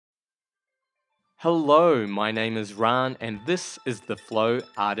Hello, my name is Rane, and this is the Flow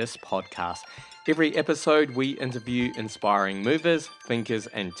Artist Podcast. Every episode, we interview inspiring movers, thinkers,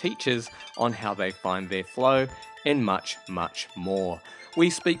 and teachers on how they find their flow, and much, much more. We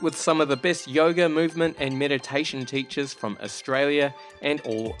speak with some of the best yoga, movement, and meditation teachers from Australia and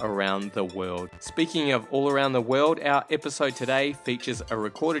all around the world. Speaking of all around the world, our episode today features a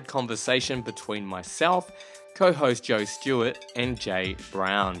recorded conversation between myself, co-host Joe Stewart, and Jay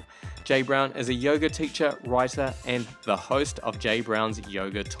Brown. Jay Brown is a yoga teacher, writer, and the host of Jay Brown's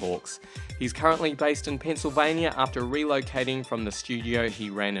Yoga Talks. He's currently based in Pennsylvania after relocating from the studio he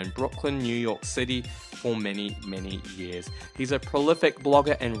ran in Brooklyn, New York City for many, many years. He's a prolific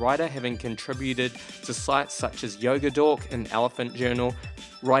blogger and writer, having contributed to sites such as Yoga Dork and Elephant Journal,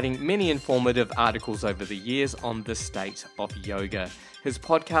 writing many informative articles over the years on the state of yoga. His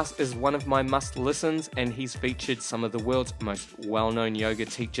podcast is one of my must-listens, and he's featured some of the world's most well-known yoga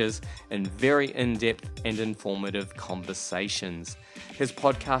teachers in very in-depth and informative conversations. His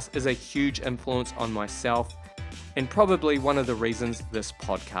podcast is a huge influence on myself, and probably one of the reasons this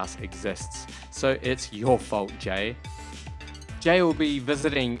podcast exists. So it's your fault, Jay. Jay will be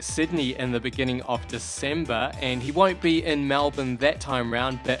visiting Sydney in the beginning of December, and he won't be in Melbourne that time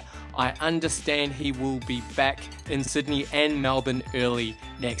round, but I understand he will be back in Sydney and Melbourne early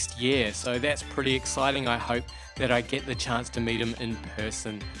next year. So that's pretty exciting. I hope that I get the chance to meet him in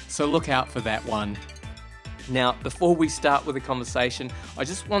person. So look out for that one. Now, before we start with the conversation, I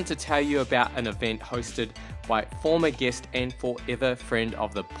just want to tell you about an event hosted by former guest and forever friend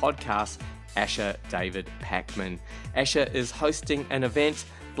of the podcast, Asher David Packman. Asher is hosting an event,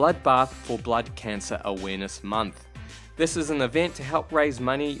 Bloodbath for Blood Cancer Awareness Month. This is an event to help raise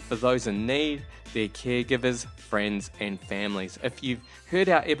money for those in need, their caregivers, friends, and families. If you've heard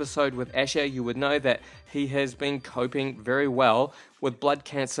our episode with Asher, you would know that he has been coping very well with blood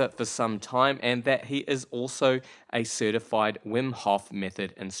cancer for some time, and that he is also a certified Wim Hof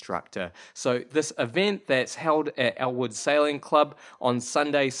method instructor. So this event that's held at Elwood Sailing Club on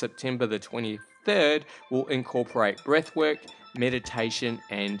Sunday, September the 23rd, will incorporate breathwork, meditation,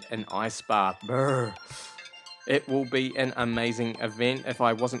 and an ice bath. Brr. It will be an amazing event. If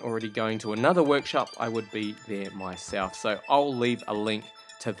I wasn't already going to another workshop, I would be there myself. So I'll leave a link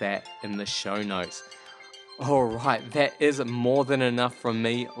to that in the show notes. All right, that is more than enough from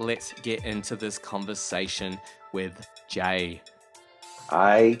me. Let's get into this conversation with Jay.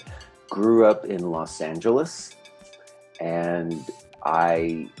 I grew up in Los Angeles, and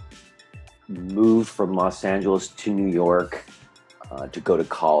I moved from Los Angeles to New York to go to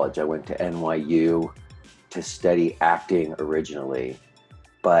college. I went to NYU to study acting originally,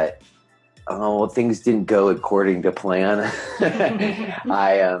 but things didn't go according to plan.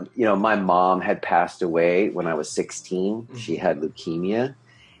 My mom had passed away when I was 16. She had leukemia,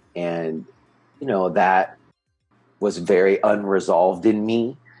 and that was very unresolved in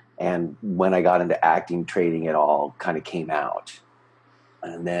me. And when I got into acting training, it all kind of came out.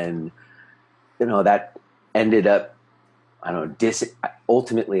 And then, that ended up,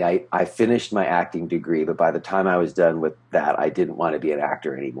 ultimately I finished my acting degree, but by the time I was done with that, I didn't want to be an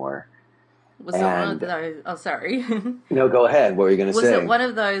actor anymore. Was it one of those? Oh, sorry. No, go ahead. What were you going to say? Was it one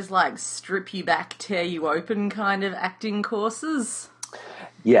of those, like, strip you back, tear you open kind of acting courses?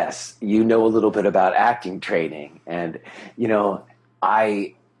 Yes. You know a little bit about acting training. And,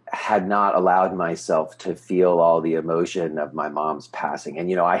 I had not allowed myself to feel all the emotion of my mom's passing.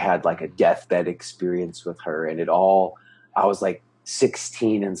 And, I had like a deathbed experience with her, and I was like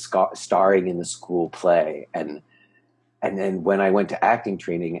 16 and starring in the school play. And then when I went to acting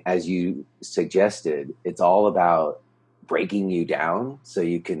training, as you suggested, it's all about breaking you down so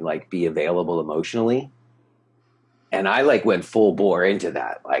you can like be available emotionally. And I like went full bore into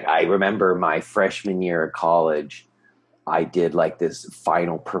that. Like, I remember my freshman year of college, I did like this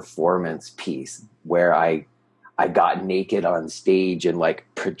final performance piece where I got naked on stage and like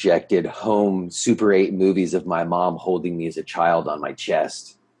projected home Super 8 movies of my mom holding me as a child on my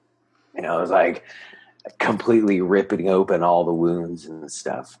chest. And I was like completely ripping open all the wounds and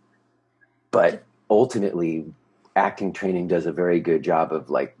stuff. But ultimately, acting training does a very good job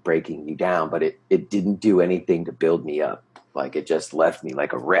of like breaking me down, but it didn't do anything to build me up. Like, it just left me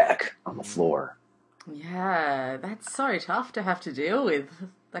like a wreck on the floor. Yeah, that's so tough to have to deal with.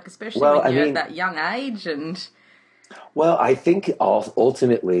 Like, especially when you're at that young age and... Well, I think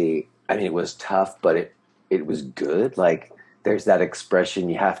ultimately, it was tough, but it was good. Like, there's that expression,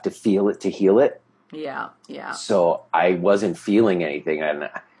 you have to feel it to heal it. Yeah, yeah. So I wasn't feeling anything, and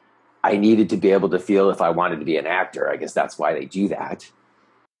I needed to be able to feel if I wanted to be an actor. I guess that's why they do that.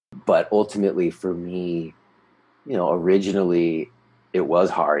 But ultimately for me, originally it was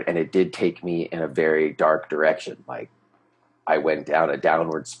hard, and it did take me in a very dark direction. Like, I went down a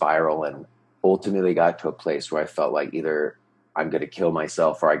downward spiral and ultimately got to a place where I felt like either I'm going to kill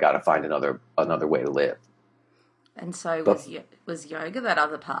myself or I got to find another way to live. And so But was yoga that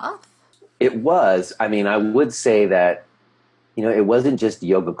other path? it was. I mean, I would say that, it wasn't just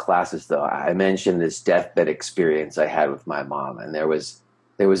yoga classes, though. I mentioned this deathbed experience I had with my mom, and there was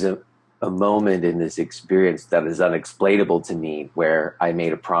a moment in this experience that is unexplainable to me where I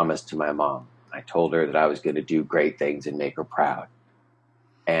made a promise to my mom. I told her that I was going to do great things and make her proud.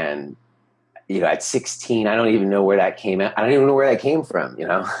 And, at 16, I don't even know where that came out. I don't even know where that came from,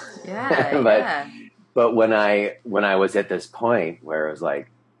 Yeah, But when I was at this point where it was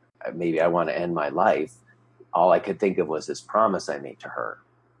like, maybe I want to end my life, all I could think of was this promise I made to her.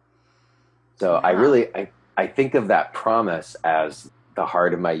 So I think of that promise as the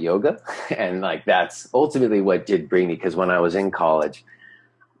heart of my yoga. And like, that's ultimately what did bring me, because when I was in college,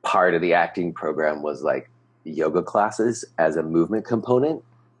 part of the acting program was like yoga classes as a movement component.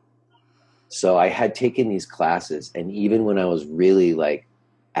 So I had taken these classes, and even when I was really like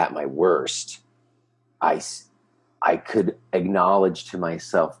at my worst, I could acknowledge to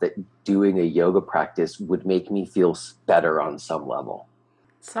myself that doing a yoga practice would make me feel better on some level.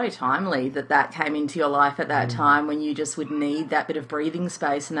 So timely that came into your life at that time when you just would need that bit of breathing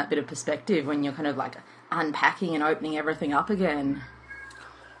space and that bit of perspective when you're kind of like unpacking and opening everything up again.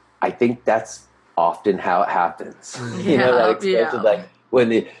 I think that's often how it happens. Yeah, that expression, like when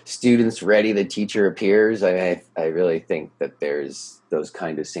the student's ready, the teacher appears. I really think that there's those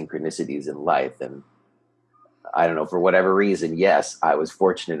kind of synchronicities in life. And I don't know, for whatever reason, yes, I was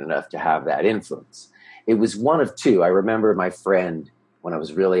fortunate enough to have that influence. It was one of two. I remember my friend, when I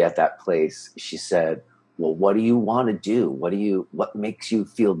was really at that place, she said, well, what do you want to do? What makes you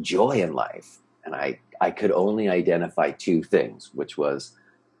feel joy in life? And I could only identify two things, which was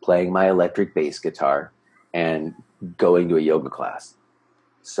playing my electric bass guitar and going to a yoga class.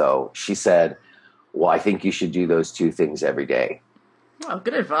 So she said, well, I think you should do those two things every day. Oh,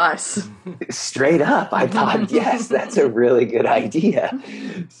 good advice. Straight up. I thought, yes, that's a really good idea.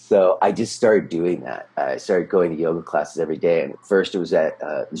 So I just started doing that. I started going to yoga classes every day. And at first it was at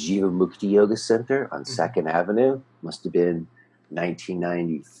Jiva Mukti Yoga Center on 2nd Avenue. Must have been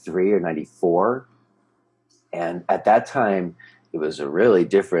 1993 or 94. And at that time, it was a really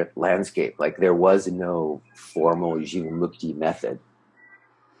different landscape. Like, there was no formal Jiva Mukti method.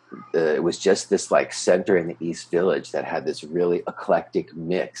 It was just this like center in the East Village that had this really eclectic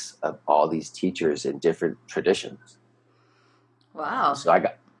mix of all these teachers in different traditions. Wow. So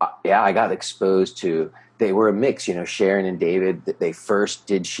I got exposed to, they were a mix, Sharon and David, they first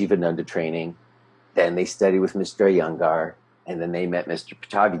did Shivananda training, then they studied with Mr. Iyengar, and then they met Mr.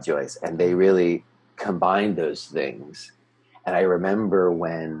 Pattabhi Jois, and they really combined those things. And I remember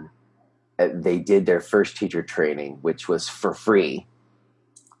when they did their first teacher training, which was for free.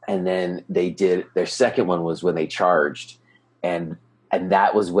 And then they did their second one was when they charged. And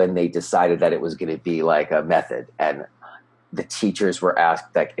that was when they decided that it was going to be like a method. And the teachers were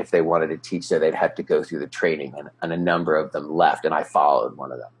asked that if they wanted to teach there, they'd have to go through the training. And a number of them left. And I followed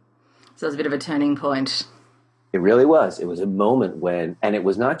one of them. So it was a bit of a turning point. It really was. It was a moment when, and it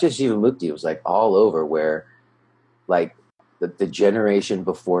was not just Jiva Mukti, it was like all over, where like the generation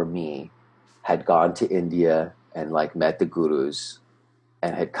before me had gone to India and like met the gurus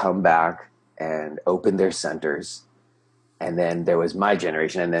and had come back and opened their centers. And then there was my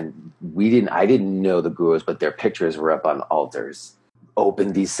generation. And then I didn't know the gurus, but their pictures were up on altars,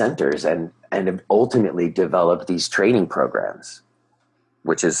 opened these centers and ultimately developed these training programs,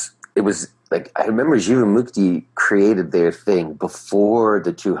 it was like, I remember Jiva Mukti created their thing before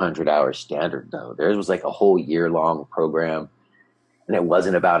the 200-hour standard, though. Theirs was like a whole year-long program, and it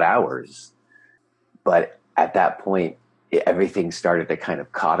wasn't about hours. But at that point, everything started to kind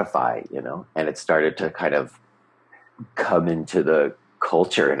of codify, and it started to kind of come into the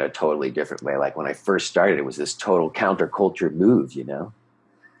culture in a totally different way. Like when I first started, it was this total counterculture move,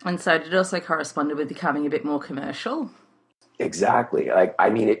 And so did it also correspond with becoming a bit more commercial? Exactly. Like,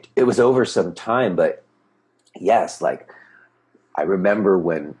 I mean, it was over some time, but yes, like I remember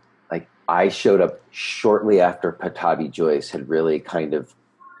when like I showed up shortly after Pattabhi Jois had really kind of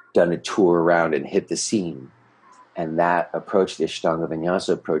done a tour around and hit the scene. And that approach, the Ashtanga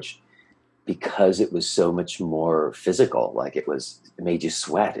Vinyasa approach, because it was so much more physical, like it made you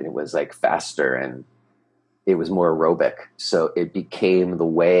sweat, and it was like faster and it was more aerobic. So it became the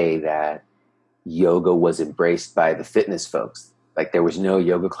way that yoga was embraced by the fitness folks. Like there was no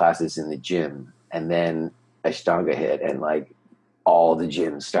yoga classes in the gym, and then Ashtanga hit, and like all the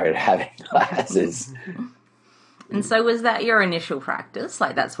gyms started having classes. And so was that your initial practice?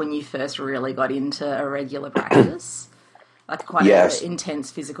 Like that's when you first really got into a regular practice? Like quite an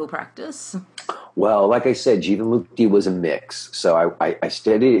intense physical practice? Well, like I said, Jivamukti was a mix. So I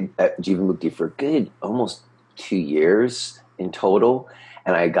studied at Jivamukti for a good almost 2 years in total,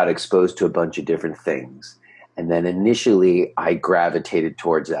 and I got exposed to a bunch of different things. And then initially I gravitated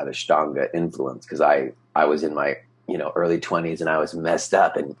towards that Ashtanga influence because I was in my, early 20s and I was messed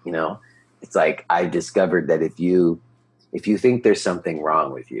up. And, it's like I discovered that if you think there's something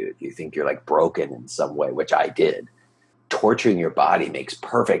wrong with you, if you think you're like broken in some way, which I did, torturing your body makes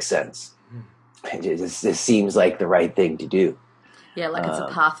perfect sense. It just seems like the right thing to do. Yeah, like it's a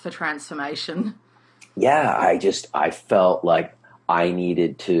path for transformation. Yeah, I felt like I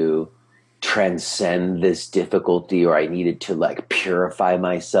needed to transcend this difficulty, or I needed to like purify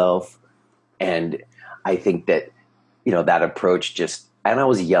myself. And I think that, that approach and I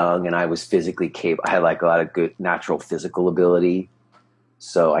was young and I was physically capable. I had like a lot of good natural physical ability,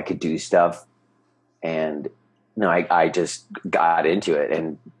 so I could do stuff. And I just got into it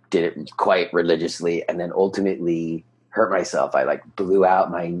and did it quite religiously, and then ultimately hurt myself. I like blew out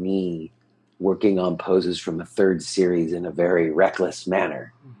my knee working on poses from the third series in a very reckless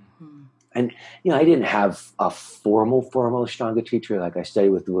manner. Mm-hmm. And, I didn't have a formal Ashtanga teacher. Like I studied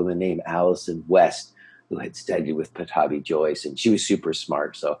with a woman named Allison West, who had studied with Patabi Joyce, and she was super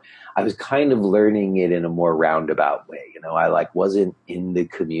smart. So I was kind of learning it in a more roundabout way. I like wasn't in the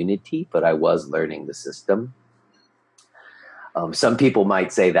community, but I was learning the system. Some people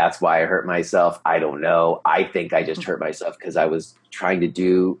might say that's why I hurt myself. I don't know. I think I just hurt myself because I was trying to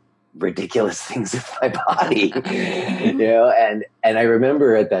do ridiculous things with my body, and I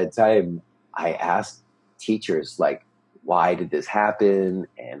remember at that time I asked teachers, like, why did this happen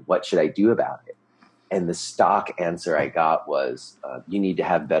and what should I do about it? And the stock answer I got was, you need to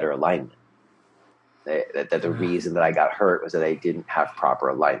have better alignment. That the reason that I got hurt was that I didn't have proper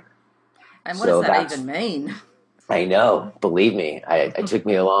alignment. And what does that even mean? I know, believe me, it took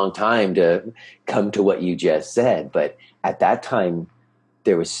me a long time to come to what you just said. But at that time,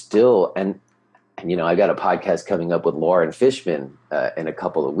 there was still, and I got a podcast coming up with Lauren Fishman in a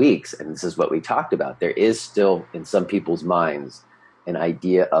couple of weeks, and this is what we talked about. There is still, in some people's minds, an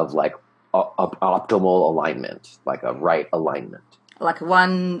idea of like optimal alignment, like a right alignment. Like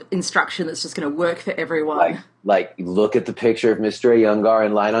one instruction that's just going to work for everyone. Like look at the picture of Mr. Iyengar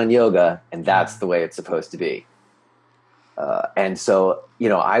in Line on Yoga, and that's the way it's supposed to be. And so,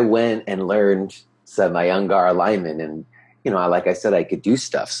 I went and learned some Iyengar alignment, and, like I said, I could do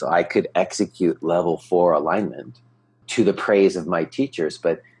stuff. So I could execute level 4 alignment to the praise of my teachers,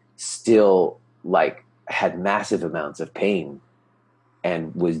 but still like had massive amounts of pain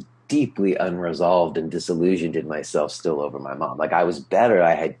and was deeply unresolved and disillusioned in myself still over my mom. Like I was better.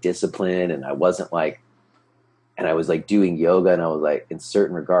 I had discipline, and I wasn't like, and I was like doing yoga, and I was like, in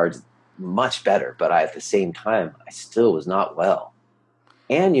certain regards, much better. But at the same time, I still was not well.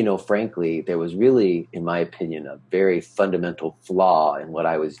 And, frankly, there was really, in my opinion, a very fundamental flaw in what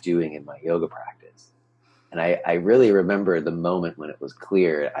I was doing in my yoga practice. And I really remember the moment when it was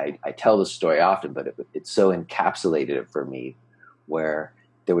clear. I tell the story often, but it so encapsulated it for me, where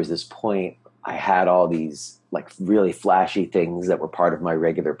there was this point I had all these like really flashy things that were part of my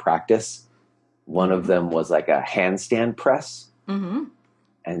regular practice. One of them was like a handstand press. Mm-hmm.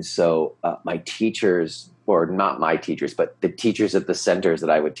 And so my teachers, or not my teachers, but the teachers at the centers that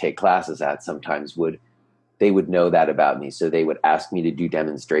I would take classes at sometimes would know that about me. So they would ask me to do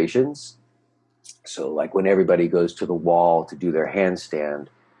demonstrations. So like when everybody goes to the wall to do their handstand,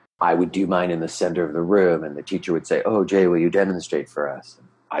 I would do mine in the center of the room, and the teacher would say, "Oh, Jay, will you demonstrate for us?" And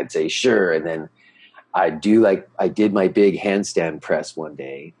I'd say, "Sure." And then I did my big handstand press one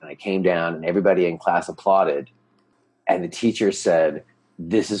day, and I came down and everybody in class applauded. And the teacher said,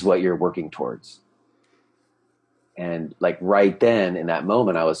 "This is what you're working towards." And like right then in that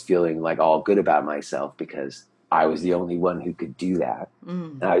moment, I was feeling like all good about myself because I was the only one who could do that.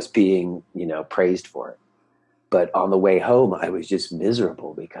 And I was being, praised for it. But on the way home, I was just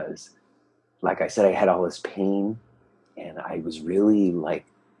miserable because, like I said, I had all this pain and I was really like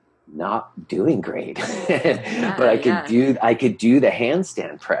not doing great. But I could do the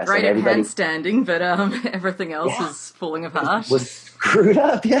handstand press. Great at handstanding, but everything else is falling apart. Was screwed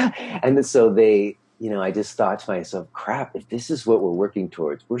up, yeah. And so they, I just thought to myself, crap, if this is what we're working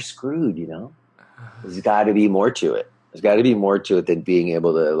towards, we're screwed, There's got to be more to it. There's got to be more to it than being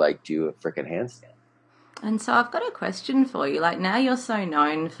able to like do a freaking handstand. And so I've got a question for you. Like now you're so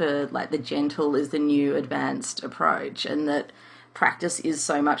known for like the gentle is the new advanced approach, and that practice is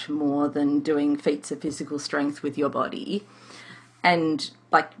so much more than doing feats of physical strength with your body. And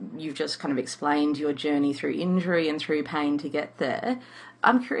like you've just kind of explained your journey through injury and through pain to get there.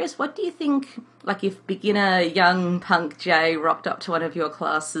 I'm curious, what do you think, like if beginner young punk Jay rocked up to one of your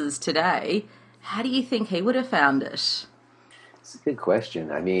classes today, how do you think he would have found it? It's a good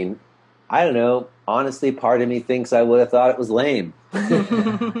question. I mean, I don't know. Honestly, part of me thinks I would have thought it was lame.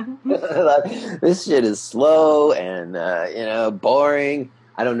 This shit is slow and, boring.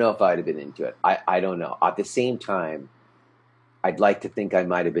 I don't know if I'd have been into it. I don't know. At the same time, I'd like to think I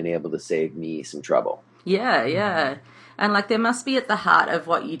might have been able to save me some trouble. Yeah, yeah. And like there must be at the heart of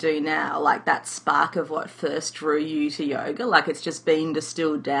what you do now, like that spark of what first drew you to yoga, like it's just been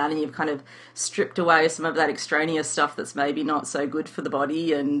distilled down and you've kind of stripped away some of that extraneous stuff that's maybe not so good for the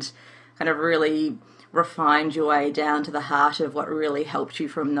body and kind of really refined your way down to the heart of what really helped you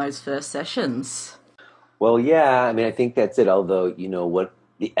from those first sessions. Well, yeah, I mean, I think that's it. Although, what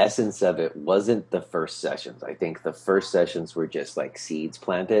the essence of it wasn't the first sessions. I think the first sessions were just like seeds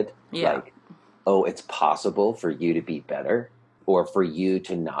planted. Yeah. Like, oh, it's possible for you to be better or for you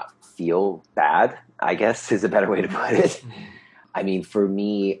to not feel bad, I guess is a better way to put it. I mean, for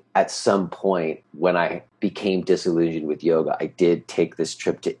me, at some point when I became disillusioned with yoga, I did take this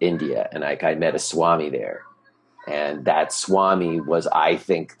trip to India and I met a Swami there. And that Swami was, I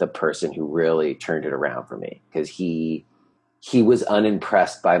think, the person who really turned it around for me because he was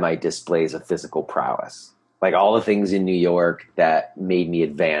unimpressed by my displays of physical prowess. Like all the things in New York that made me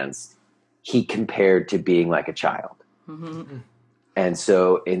advance, he compared to being like a child. Mm-hmm. And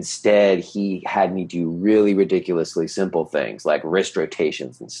so instead, he had me do really ridiculously simple things like wrist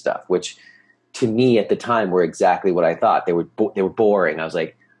rotations and stuff, which to me at the time were exactly what I thought. They were boring. I was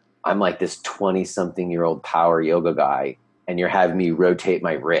like, I'm like this 20-something-year-old power yoga guy, and you're having me rotate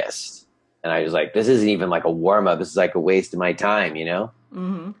my wrist. And I was like, this isn't even like a warm-up. This is like a waste of my time,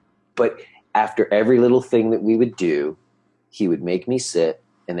 Mm-hmm. But after every little thing that we would do, he would make me sit,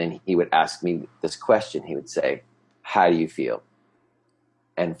 and then he would ask me this question. He would say, how do you feel?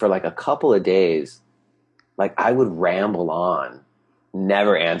 And for like a couple of days, like I would ramble on,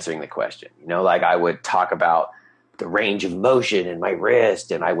 never answering the question. Like I would talk about the range of motion in my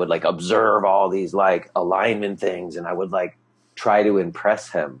wrist, and I would like observe all these like alignment things, and I would like try to impress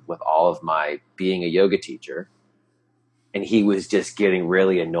him with all of my being a yoga teacher. And he was just getting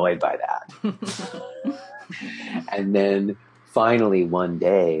really annoyed by that. And then finally one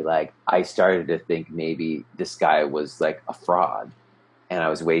day, like I started to think maybe this guy was like a fraud and I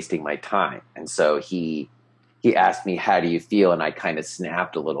was wasting my time. And so he asked me, how do you feel? And I kind of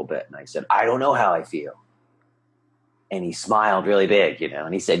snapped a little bit. And I said, I don't know how I feel. And he smiled really big,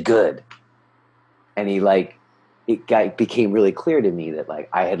 and he said, good. And it became really clear to me that like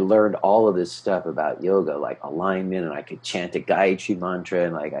I had learned all of this stuff about yoga, like alignment, and I could chant a Gayatri mantra,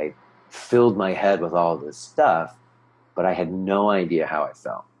 and like I filled my head with all this stuff, but I had no idea how I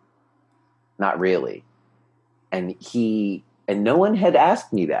felt. Not really. And no one had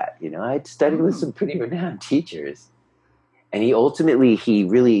asked me that, I'd studied with some pretty renowned teachers. And he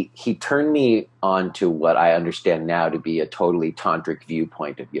turned me on to what I understand now to be a totally tantric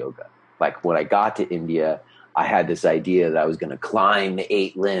viewpoint of yoga. Like when I got to India, I had this idea that I was going to climb the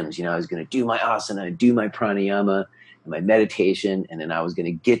 8 limbs. I was going to do my asana, do my pranayama and my meditation. And then I was going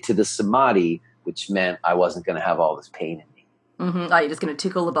to get to the samadhi, which meant I wasn't going to have all this pain in me. Mm-hmm. Oh, you're just going to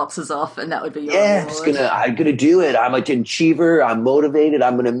tick all the boxes off and that would be your reward. I'm going to do it. I'm an achiever. I'm motivated.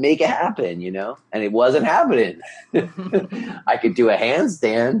 I'm going to make it happen, And it wasn't happening. I could do a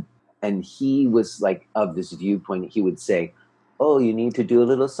handstand. And he was like of this viewpoint. He would say, oh, you need to do a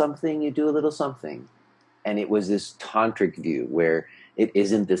little something. You do a little something. And it was this tantric view where it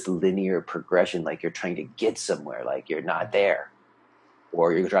isn't this linear progression like you're trying to get somewhere, like you're not there.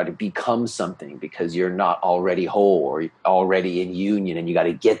 Or you're trying to become something because you're not already whole or already in union and you got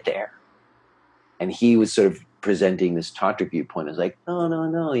to get there. And he was sort of presenting this tantric viewpoint as like,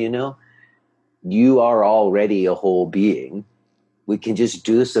 no, you are already a whole being. We can just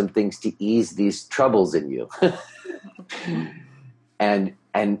do some things to ease these troubles in you. And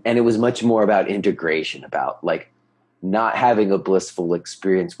it was much more about integration, about like not having a blissful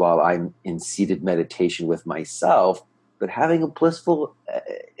experience while I'm in seated meditation with myself, but having a blissful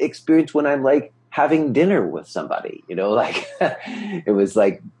experience when I'm like having dinner with somebody, like it was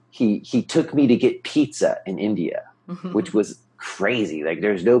like he took me to get pizza in India, which was crazy. Like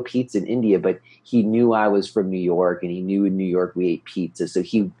there's no pizza in India, but he knew I was from New York and he knew in New York we ate pizza. So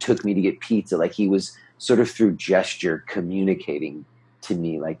he took me to get pizza. Like he was sort of through gesture communicating to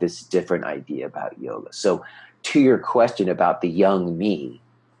me like this different idea about yoga. So to your question about the young me,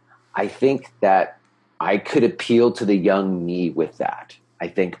 I think that I could appeal to the young me with that. I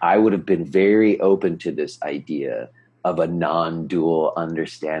think I would have been very open to this idea of a non-dual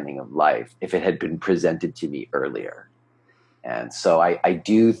understanding of life if it had been presented to me earlier. And so I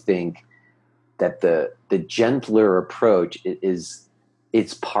do think that the gentler approach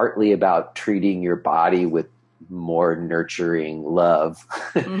it's partly about treating your body with more nurturing love,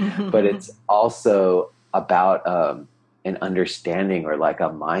 but it's also about an understanding or like a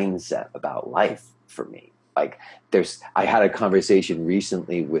mindset about life for me. Like I had a conversation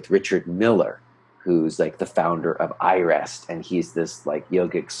recently with Richard Miller, who's like the founder of iRest, and he's this like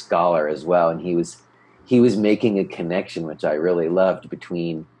yogic scholar as well. And he was making a connection, which I really loved,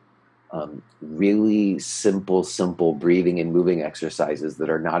 between really simple breathing and moving exercises that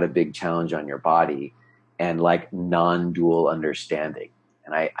are not a big challenge on your body, and like non-dual understanding.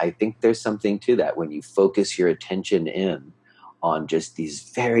 And I think there's something to that when you focus your attention in on just these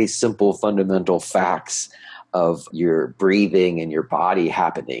very simple fundamental facts of your breathing and your body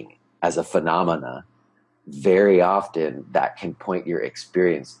happening as a phenomena. Very often that can point your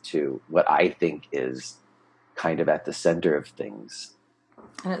experience to what I think is kind of at the center of things.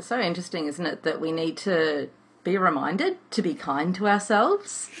 And it's so interesting, isn't it, that we need to be reminded to be kind to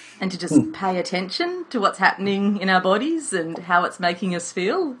ourselves and to just pay attention to what's happening in our bodies and how it's making us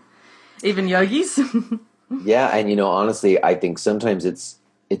feel, even yogis. Yeah, and honestly, I think sometimes it's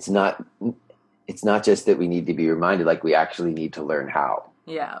not just that we need to be reminded, like we actually need to learn how.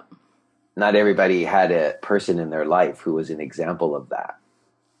 Yeah. Not everybody had a person in their life who was an example of that.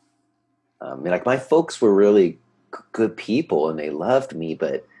 Like my folks were really good people and they loved me,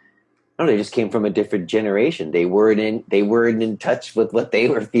 but I don't know, they just came from a different generation. They weren't in touch with what they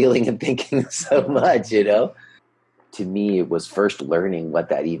were feeling and thinking so much, To me, it was first learning what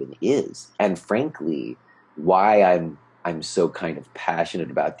that even is. And frankly, why I'm so kind of passionate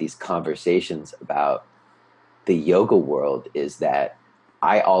about these conversations about the yoga world is that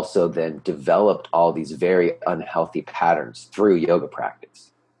I also then developed all these very unhealthy patterns through yoga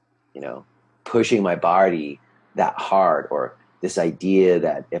practice, pushing my body that hard, or this idea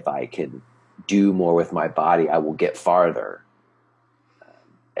that if I can do more with my body, I will get farther.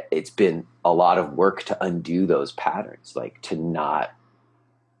 It's been a lot of work to undo those patterns, like to not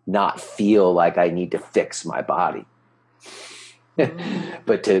feel like I need to fix my body,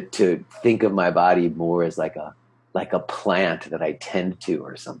 but to think of my body more as like a plant that I tend to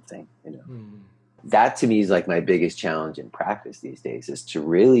or something, That to me is like my biggest challenge in practice these days, is to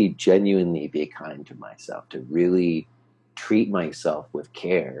really genuinely be kind to myself, to really treat myself with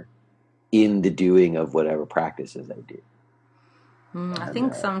care in the doing of whatever practices I do. I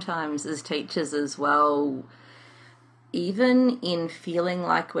think sometimes as teachers as well, even in feeling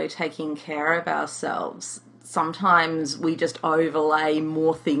like we're taking care of ourselves, sometimes we just overlay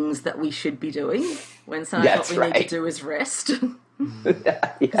more things that we should be doing when sometimes what we need to do is rest.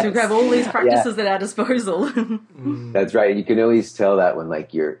 Because we have all these practices at our disposal. That's right. You can always tell that when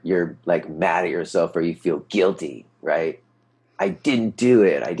like you're like mad at yourself or you feel guilty, right? I didn't do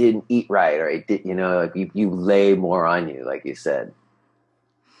it. I didn't eat right, or I did. Like you lay more on you, like you said.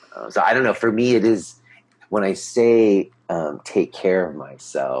 So I don't know. For me, it is when I say take care of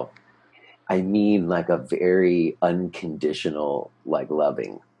myself, I mean like a very unconditional, like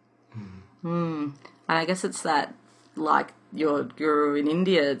loving. And I guess it's that, like your guru in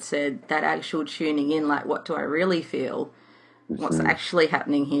India had said, that actual tuning in, like, what do I really feel? What's actually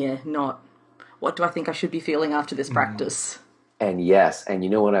happening here? Not what do I think I should be feeling after this practice? And yes, and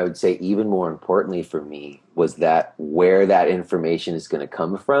what I would say even more importantly for me was that where that information is going to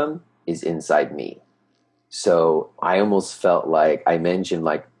come from is inside me. So I almost felt like I mentioned,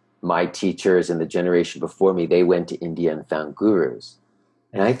 like, my teachers and the generation before me, they went to India and found gurus.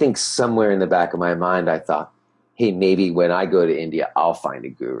 And I think somewhere in the back of my mind, I thought, hey, maybe when I go to India, I'll find a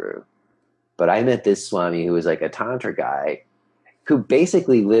guru. But I met this Swami who was like a Tantra guy who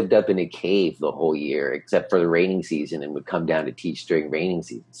basically lived up in a cave the whole year, except for the raining season, and would come down to teach during raining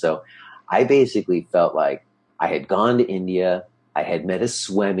season. So I basically felt like I had gone to India, I had met a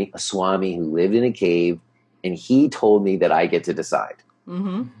Swami who lived in a cave, and he told me that I get to decide.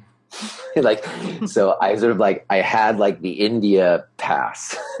 Mm-hmm. Like, so I sort of like, I had like the India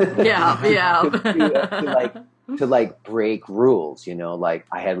pass. Yeah. to like break rules, like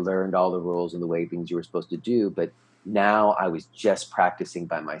I had learned all the rules and the way things you were supposed to do, but now I was just practicing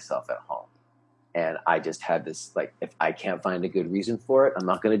by myself at home. And I just had this, like, if I can't find a good reason for it, I'm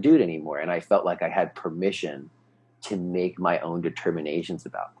not going to do it anymore. And I felt like I had permission to make my own determinations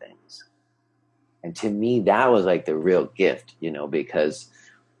about things. And to me, that was like the real gift, because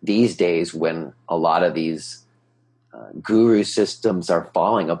these days when a lot of these guru systems are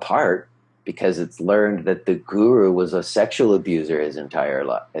falling apart because it's learned that the guru was a sexual abuser his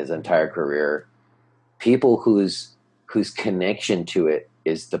entire career, people whose whose connection to it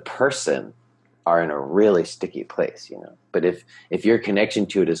is the person are in a really sticky place, you know. But if your connection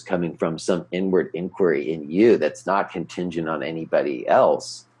to it is coming from some inward inquiry in you that's not contingent on anybody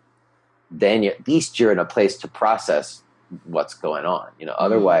else, then at least you're in a place to process what's going on, you know.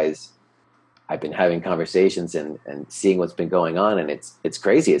 Otherwise, I've been having conversations and seeing what's been going on, and it's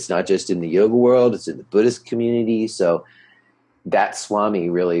crazy. It's not just in the yoga world, it's in the Buddhist community. So that Swami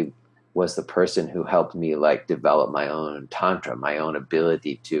really was the person who helped me like develop my own tantra, my own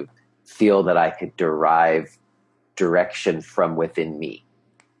ability to feel that I could derive direction from within me.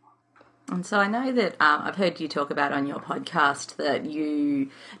 And so I know that I've heard you talk about on your podcast that you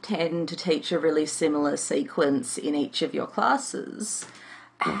tend to teach a really similar sequence in each of your classes.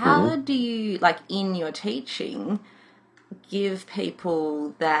 How do you, like in your teaching, give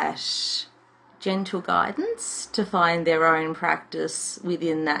people that gentle guidance to find their own practice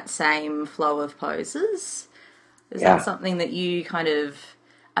within that same flow of poses? Is that something that you kind of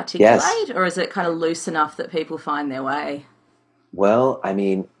articulate, or is it kind of loose enough that people find their way? Well, I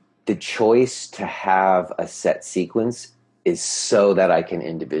mean, the choice to have a set sequence is so that I can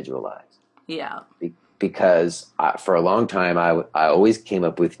individualize. Yeah. Because for a long time, I always came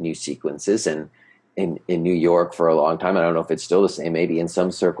up with new sequences. And in New York for a long time, I don't know if it's still the same, maybe in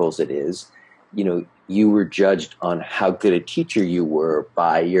some circles it is, you know, you were judged on how good a teacher you were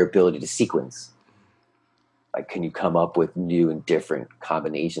by your ability to sequence. Like, can you come up with new and different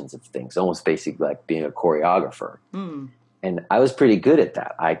combinations of things? Almost basically like being a choreographer. And I was pretty good at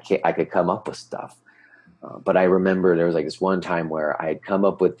that. I could come up with stuff. But I remember there was like this one time where I had come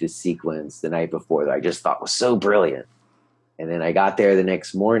up with this sequence the night before that I just thought was so brilliant. And then I got there the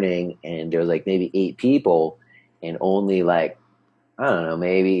next morning and there was like maybe 8 people and only like, I don't know,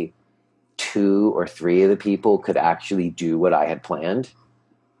 maybe 2 or 3 of the people could actually do what I had planned.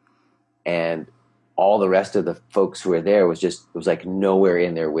 And all the rest of the folks who were there was like nowhere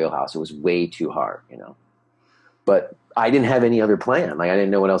in their wheelhouse. It was way too hard, you know. But I didn't have any other plan. Like I didn't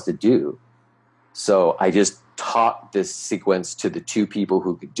know what else to do. So I just taught this sequence to the 2 people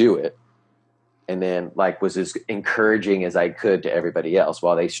who could do it. And then like was as encouraging as I could to everybody else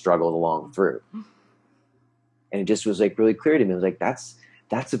while they struggled along through. And it just was like really clear to me. I was like,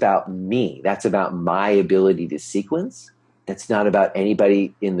 that's about me. That's about my ability to sequence. That's not about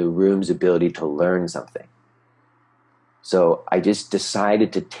anybody in the room's ability to learn something. So I just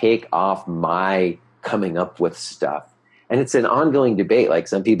decided to take off my coming up with stuff. And it's an ongoing debate. Like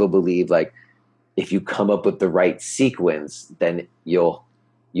some people believe like if you come up with the right sequence, then you'll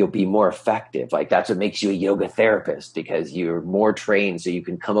be more effective. Like that's what makes you a yoga therapist because you're more trained so you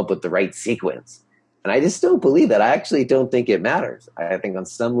can come up with the right sequence. And I just don't believe that. I actually don't think it matters. I think on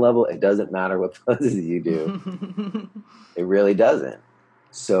some level it doesn't matter what poses you do. It really doesn't.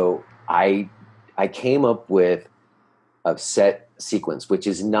 So I came up with a set sequence, which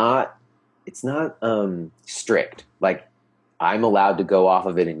is not strict. Like I'm allowed to go off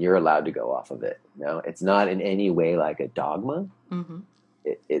of it and you're allowed to go off of it. No, it's not in any way like a dogma.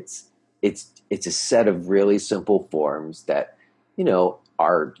 It's a set of really simple forms that, you know,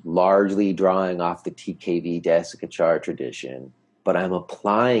 are largely drawing off the TKV Desikachar tradition, but I'm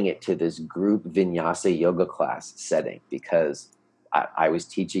applying it to this group vinyasa yoga class setting because I was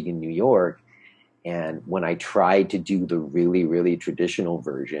teaching in New York, and when I tried to do the really, really traditional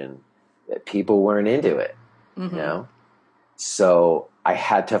version, people weren't into it, you know? So I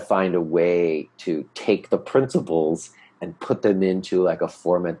had to find a way to take the principles and put them into like a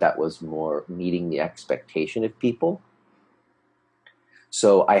format that was more meeting the expectation of people.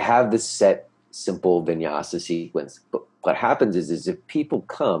 So I have this set, simple vinyasa sequence. But what happens is if people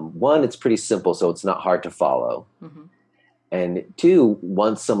come, 1, it's pretty simple, so it's not hard to follow. And 2,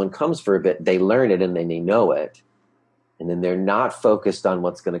 once someone comes for a bit, they learn it and then they know it. And then they're not focused on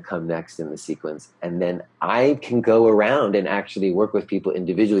what's going to come next in the sequence. And then I can go around and actually work with people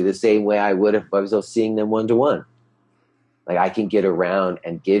individually the same way I would if I was seeing them one-to-one. Like I can get around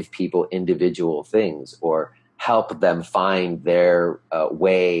and give people individual things or help them find their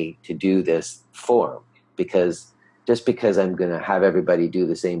way to do this form. Because just because I'm going to have everybody do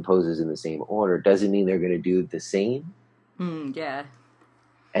the same poses in the same order doesn't mean they're going to do the same. Yeah.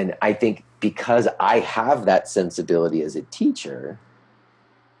 And I think because I have that sensibility as a teacher,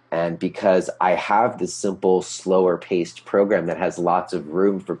 and because I have this simple, slower paced program that has lots of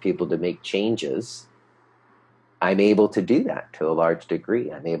room for people to make changes, I'm able to do that to a large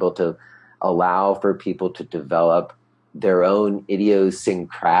degree. I'm able to allow for people to develop their own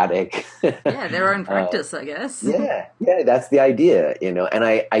idiosyncratic their own practice, I guess. Yeah, that's the idea, you know. And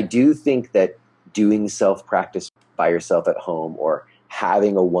I do think that doing self-practice by yourself at home or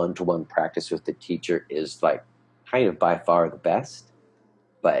having a one-to-one practice with the teacher is like kind of by far the best.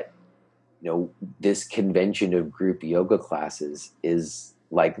 But, this convention of group yoga classes is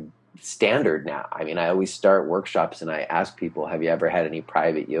like standard now. I mean, I always start workshops and I ask people, have you ever had any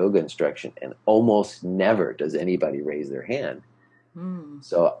private yoga instruction? And almost never does anybody raise their hand.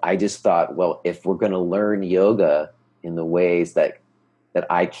 So I just thought, well, if we're going to learn yoga in the ways that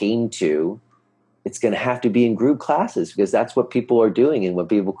I came to, it's going to have to be in group classes because that's what people are doing and what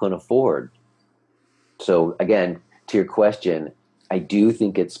people can afford. So again, to your question, I do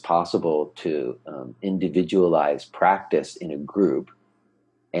think it's possible to individualize practice in a group,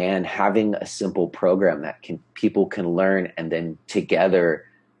 and having a simple program that people can learn, and then together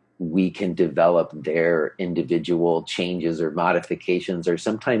we can develop their individual changes or modifications, or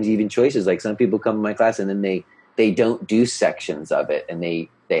sometimes even choices. Like some people come to my class and then they don't do sections of it, and they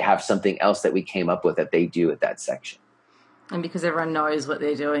have something else that we came up with that they do at that section. And because everyone knows what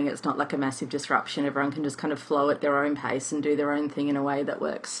they're doing, it's not like a massive disruption. Everyone can just kind of flow at their own pace and do their own thing in a way that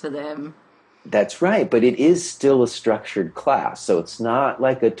works for them. That's right. But it is still a structured class. So it's not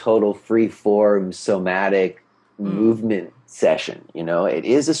like a total free-form somatic movement session. It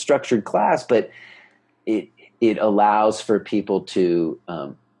is a structured class, but it allows for people to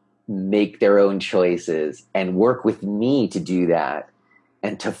make their own choices and work with me to do that,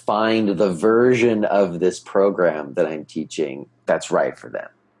 and to find the version of this program that I'm teaching that's right for them.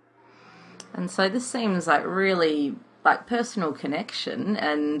 And so this seems like really like personal connection,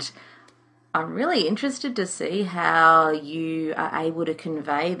 and I'm really interested to see how you are able to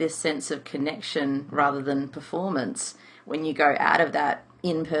convey this sense of connection rather than performance when you go out of that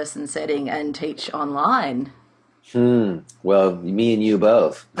in-person setting and teach online. Well, me and you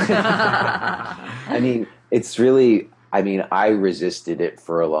both. I mean, I resisted it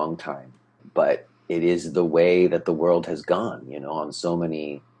for a long time, but it is the way that the world has gone, in so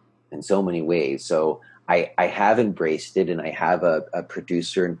many ways. So I have embraced it, and I have a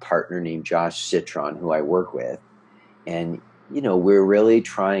producer and partner named Josh Citron who I work with. And, we're really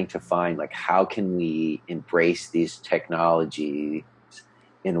trying to find, like, how can we embrace these technologies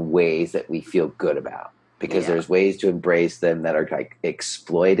in ways that we feel good about? Because there's ways to embrace them that are like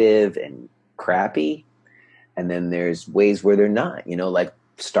exploitive and crappy. And then there's ways where they're not, like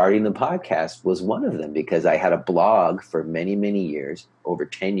starting the podcast was one of them, because I had a blog for many, many years, over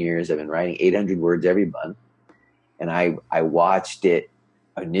 10 years. I've been writing 800 words every month. And I watched it.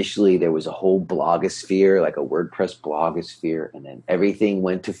 Initially, there was a whole blogosphere, like a WordPress blogosphere. And then everything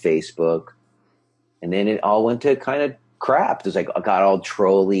went to Facebook. And then it all went to kind of crap. It was like, I got all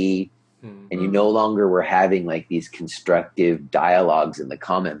trolly. And you no longer were having like these constructive dialogues in the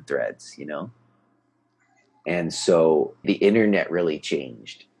comment threads, And so the internet really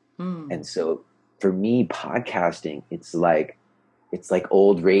changed. And so for me, podcasting, it's like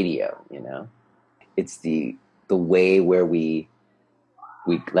old radio, It's the way where we,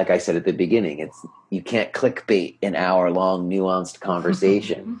 like I said at the beginning, you can't clickbait an hour-long nuanced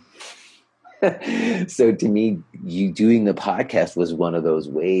conversation. So to me, you doing the podcast was one of those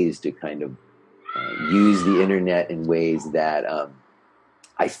ways to kind of use the internet in ways that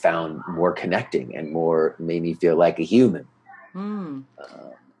I found more connecting and more made me feel like a human. And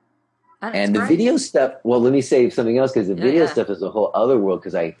the video stuff, well, let me say something else, because the video stuff is a whole other world,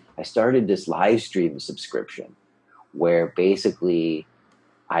 because I started this live stream subscription where basically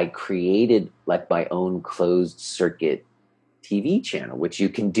I created like my own closed circuit TV channel, which you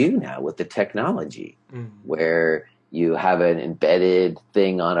can do now with the technology, where you have an embedded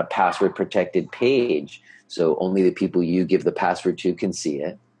thing on a password protected page. So only the people you give the password to can see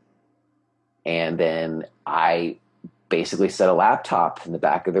it. And then I basically set a laptop in the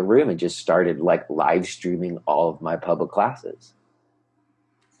back of the room and just started like live streaming all of my public classes.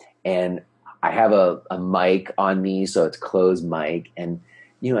 And I have a mic on me, so it's closed mic. And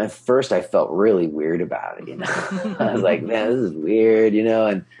at first I felt really weird about it, I was like, man, this is weird,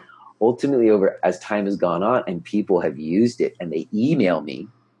 and ultimately as time has gone on and people have used it and they email me,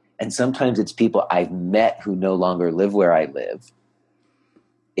 and sometimes it's people I've met who no longer live where I live.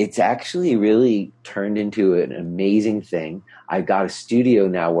 It's actually really turned into an amazing thing. I've got a studio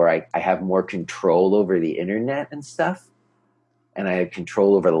now where I have more control over the internet and stuff, and I have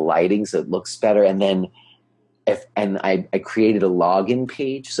control over the lighting so it looks better. And then I created a login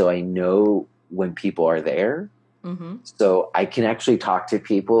page so I know when people are there. So I can actually talk to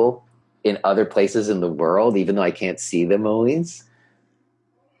people in other places in the world, even though I can't see them always.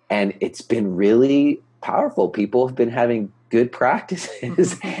 And it's been really powerful. People have been having good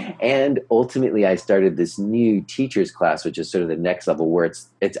practices. And ultimately I started this new teacher's class, which is sort of the next level, where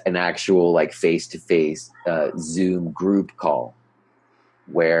it's an actual like face-to-face Zoom group call,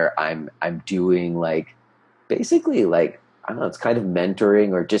 where I'm doing like basically like, I don't know, it's kind of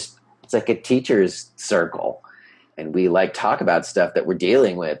mentoring, or just, it's like a teacher's circle. And we like talk about stuff that we're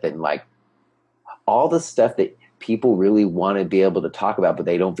dealing with, and like all the stuff that people really want to be able to talk about, but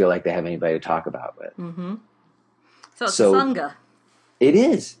they don't feel like they have anybody to talk about with. Mm-hmm. So it's a Sangha. It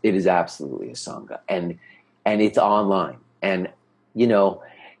is. It is absolutely a Sangha. And it's online. And, you know,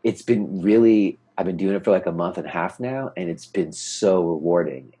 it's been really, I've been doing it for like a month and a half now, and it's been so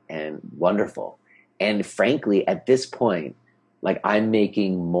rewarding and wonderful. And frankly, at this point, like, I'm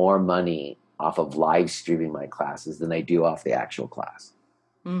making more money off of live streaming my classes than I do off the actual class.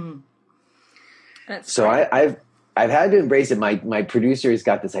 Mm-hmm. So I've had to embrace it. My producer has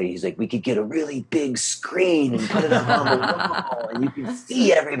got this idea. He's like, we could get a really big screen and put it up on the wall, and you can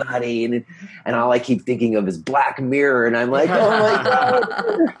see everybody. And all I keep thinking of is Black Mirror, and I'm like, oh my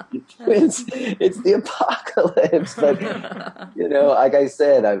god, it's the apocalypse. But you know, like I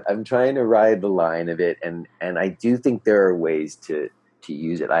said, I'm trying to ride the line of it, and I do think there are ways to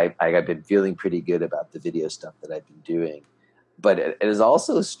use it. I've been feeling pretty good about the video stuff that I've been doing, but it is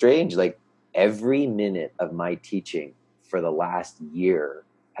also strange, like. Every minute of my teaching for the last year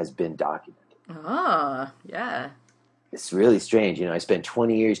has been documented. Oh, yeah. It's really strange. You know, I spent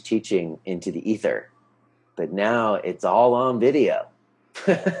 20 years teaching into the ether, but now it's all on video.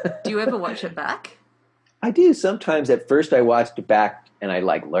 Do you ever watch it back? I do. Sometimes. At first I watched it back and I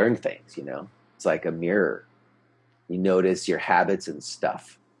like learn things, you know. It's like a mirror. You notice your habits and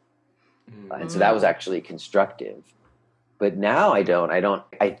stuff. Mm. And so that was actually constructive. But now I don't.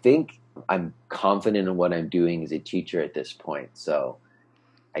 I think I'm confident in what I'm doing as a teacher at this point. So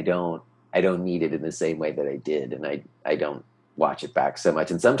I don't need it in the same way that I did. And I don't watch it back so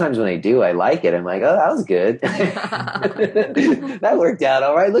much. And sometimes when I do, I like it. I'm like, oh, that was good. That worked out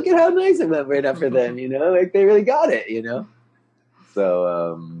all right. Look at how nice I went right up for them, you know, like they really got it, you know?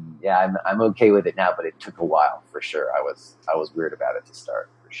 So, yeah, I'm okay with it now, but it took a while for sure. I was weird about it to start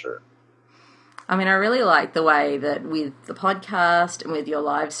for sure. I mean, I really like the way that with the podcast and with your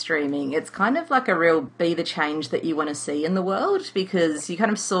live streaming, it's kind of like a real be the change that you want to see in the world, because you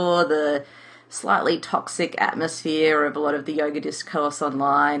kind of saw the slightly toxic atmosphere of a lot of the yoga discourse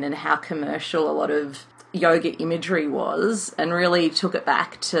online and how commercial a lot of yoga imagery was, and really took it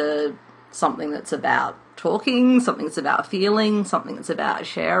back to something that's about talking, something that's about feeling, something that's about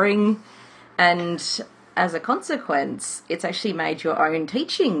sharing. And as a consequence, it's actually made your own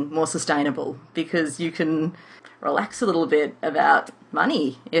teaching more sustainable, because you can relax a little bit about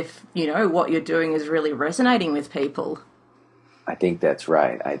money if, you know, what you're doing is really resonating with people. I think that's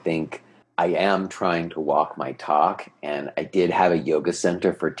right. I think I am trying to walk my talk, and I did have a yoga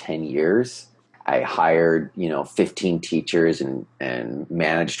center for 10 years. I hired, 15 teachers and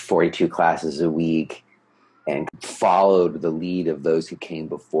managed 42 classes a week and followed the lead of those who came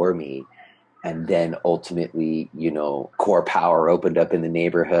before me. And then ultimately, Core Power opened up in the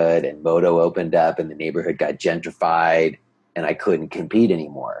neighborhood, and Moto opened up, and the neighborhood got gentrified, and I couldn't compete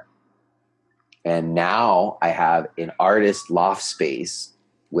anymore. And now I have an artist loft space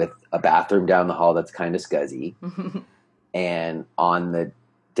with a bathroom down the hall that's kind of scuzzy. And on the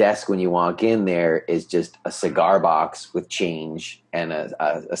desk when you walk in there is just a cigar box with change and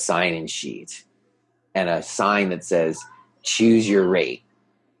a sign-in sheet and a sign that says, choose your rate.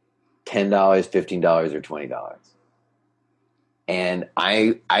 $10, $15, or $20. And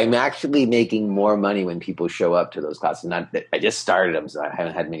I'm actually making more money when people show up to those classes. Not that I just started them, so I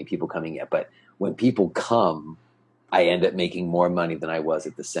haven't had many people coming yet. But when people come, I end up making more money than I was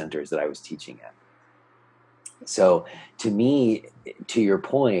at the centers that I was teaching at. So to me, to your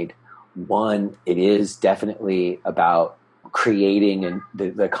point, one, it is definitely about creating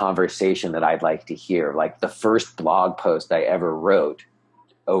the conversation that I'd like to hear. Like the first blog post I ever wrote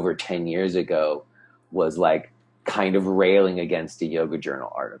over 10 years ago was like kind of railing against a Yoga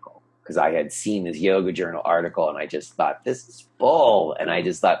Journal article, because I had seen this Yoga Journal article and I just thought, this is bull. And I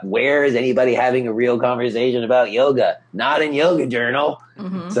just thought, where is anybody having a real conversation about yoga? Not in Yoga Journal.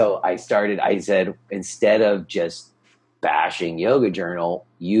 Mm-hmm. So I said, instead of just bashing Yoga Journal,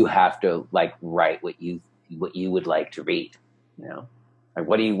 you have to like write what you would like to read. Like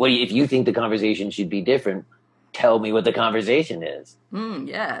what do you if you think the conversation should be different, tell me what the conversation is.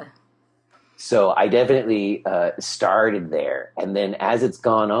 Yeah. So I definitely started there. And then as it's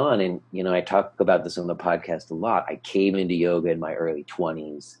gone on, and, I talk about this on the podcast a lot, I came into yoga in my early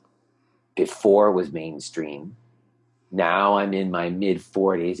 20s before it was mainstream. Now I'm in my mid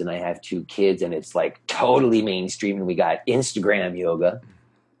 40s and I have 2 kids and it's like totally mainstream, and we got Instagram yoga.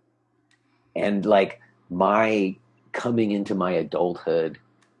 And like my coming into my adulthood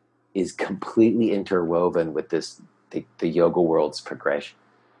is completely interwoven with the yoga world's progression.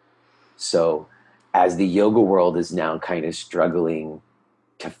 So as the yoga world is now kind of struggling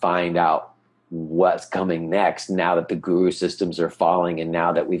to find out what's coming next, now that the guru systems are falling, and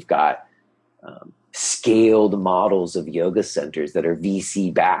now that we've got scaled models of yoga centers that are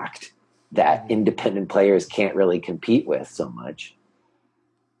VC backed, that independent players can't really compete with so much,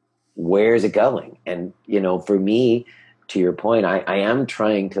 where's it going? And, for me, to your point, I am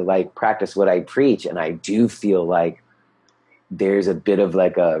trying to like practice what I preach. And I do feel like there's a bit of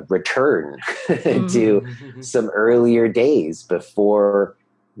like a return to some earlier days before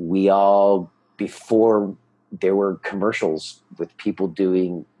there were commercials with people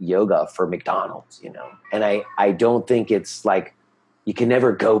doing yoga for McDonald's, and I don't think it's like, you can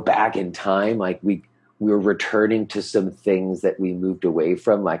never go back in time. Like we're returning to some things that we moved away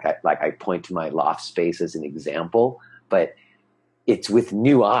from. Like I point to my loft space as an example, but it's with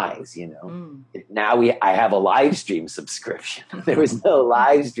new eyes, Now I have a live stream subscription. There was no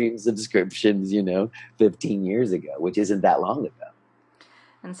live stream subscriptions, 15 years ago, which isn't that long ago.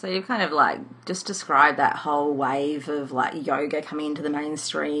 And so you kind of like just described that whole wave of like yoga coming into the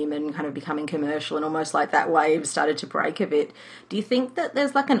mainstream and kind of becoming commercial, and almost like that wave started to break a bit. Do you think that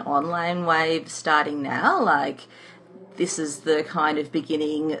there's like an online wave starting now? Like this is the kind of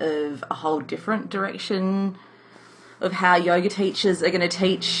beginning of a whole different direction of how yoga teachers are going to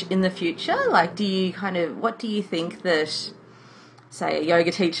teach in the future? Like what do you think that, say, a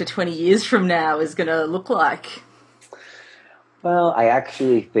yoga teacher 20 years from now is going to look like? Well, I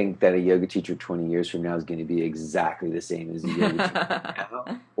actually think that a yoga teacher 20 years from now is going to be exactly the same as a yoga teacher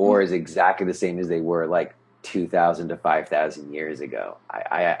now, or is exactly the same as they were like 2,000 to 5,000 years ago.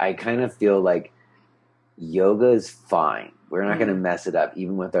 I kind of feel like yoga is fine. We're not going to mess it up,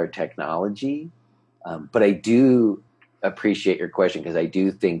 even with our technology. But I do appreciate your question, because I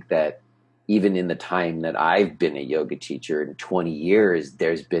do think that even in the time that I've been a yoga teacher, in 20 years,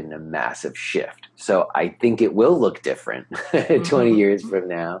 there's been a massive shift. So I think it will look different 20 years from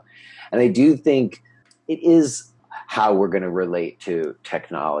now. And I do think it is how we're going to relate to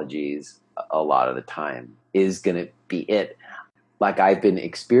technologies a lot of the time is going to be it. Like I've been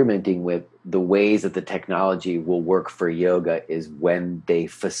experimenting with the ways that the technology will work for yoga is when they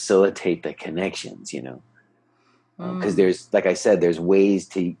facilitate the connections, because there's, like I said, there's ways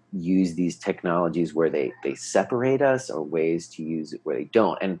to use these technologies where they separate us, or ways to use it where they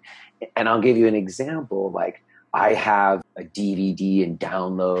don't. And I'll give you an example. Like I have a DVD and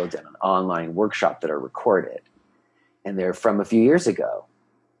downloads and an online workshop that are recorded, and they're from a few years ago,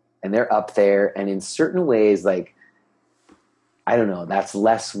 and they're up there. And in certain ways, like, I don't know, that's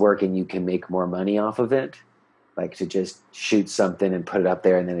less work and you can make more money off of it. Like to just shoot something and put it up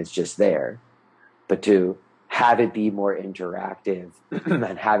there and then it's just there. But to have it be more interactive and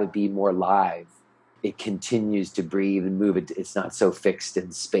have it be more live, it continues to breathe and move. It's not so fixed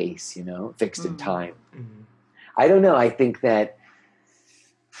in space, fixed in time. I don't know. I think that,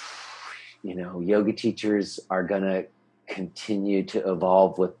 yoga teachers are going to continue to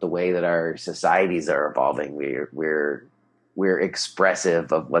evolve with the way that our societies are evolving. We're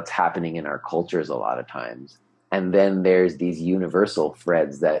expressive of what's happening in our cultures a lot of times. And then there's these universal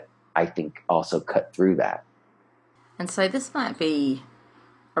threads that I think also cut through that. And so this might be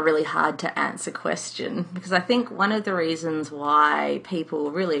a really hard to answer question, because I think one of the reasons why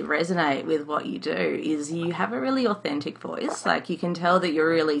people really resonate with what you do is you have a really authentic voice. Like you can tell that you're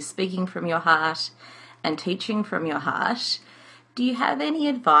really speaking from your heart and teaching from your heart. Do you have any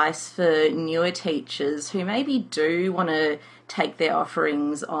advice for newer teachers who maybe do want to take their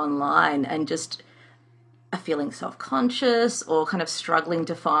offerings online and just are feeling self-conscious or kind of struggling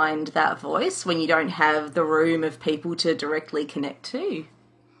to find that voice when you don't have the room of people to directly connect to?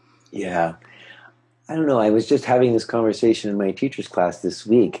 Yeah. I don't know. I was just having this conversation in my teacher's class this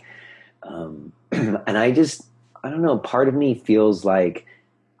week. And I don't know, part of me feels like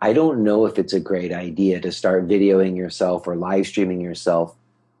I don't know if it's a great idea to start videoing yourself or live streaming yourself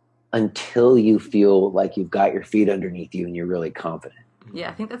until you feel like you've got your feet underneath you and you're really confident. Yeah,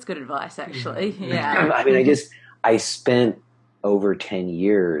 I think that's good advice, actually. Yeah. I mean, I spent over 10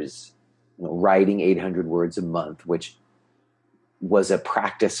 years writing 800 words a month, which was a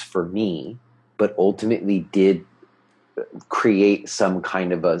practice for me, but ultimately did create some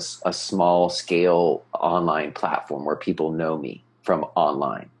kind of a small scale online platform where people know me from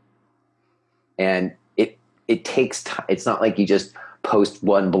online. And it takes time. It's not like you just post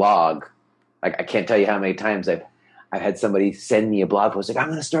one blog. Like I can't tell you how many times I've had somebody send me a blog post like, I'm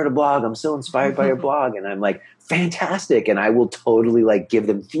going to start a blog. I'm so inspired by your blog. And I'm like, fantastic. And I will totally like give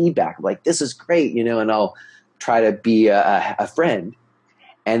them feedback. I'm like, this is great, and I'll try to be a friend.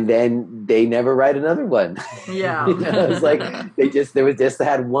 And then they never write another one. Yeah. It's like they just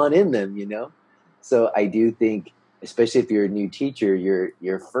had one in them, So I do think, especially if you're a new teacher,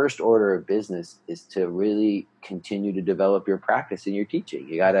 your first order of business is to really continue to develop your practice in your teaching.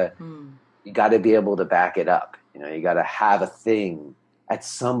 You gotta be able to back it up. You gotta have a thing. At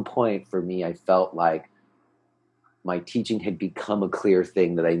some point for me, I felt like my teaching had become a clear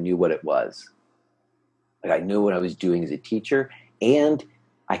thing, that I knew what it was. Like I knew what I was doing as a teacher, and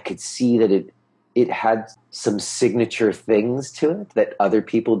I could see that it had some signature things to it that other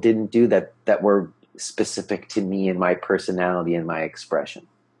people didn't do, that were specific to me and my personality and my expression.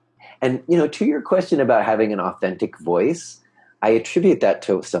 And, to your question about having an authentic voice, I attribute that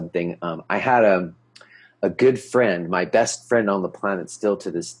to something. I had a good friend, my best friend on the planet still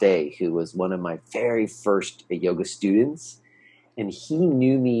to this day, who was one of my very first yoga students. And he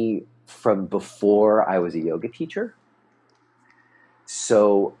knew me from before I was a yoga teacher.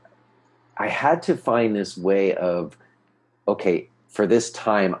 So I had to find this way of, okay, for this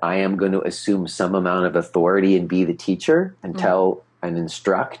time, I am going to assume some amount of authority and be the teacher and tell and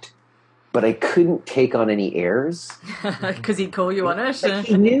instruct. But I couldn't take on any airs. Because he'd call you on it. Like,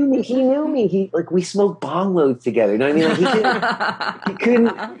 he knew me. We smoked bong loads together. You know what I mean? Like, he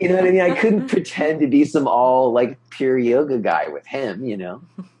couldn't, you know what I mean? I couldn't pretend to be some all pure yoga guy with him,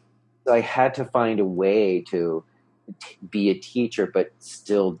 So I had to find a way to be a teacher, but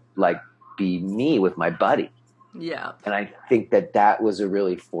still be me with my buddy. Yeah. And I think that was a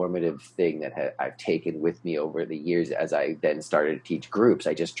really formative thing that I've taken with me over the years as I then started to teach groups.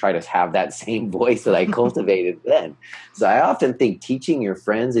 I just try to have that same voice that I cultivated then. So I often think teaching your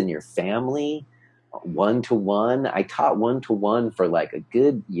friends and your family one-to-one, I taught one-to-one for a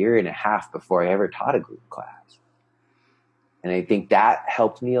good year and a half before I ever taught a group class. And I think that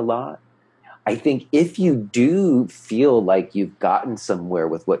helped me a lot. I think if you do feel like you've gotten somewhere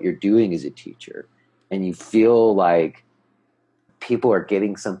with what you're doing as a teacher, and you feel like people are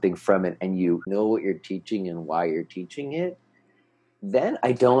getting something from it, and you know what you're teaching and why you're teaching it, then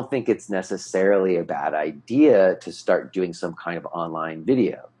I don't think it's necessarily a bad idea to start doing some kind of online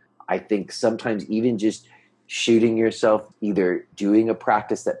video. I think sometimes even just shooting yourself, either doing a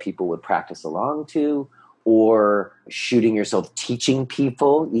practice that people would practice along to, or shooting yourself teaching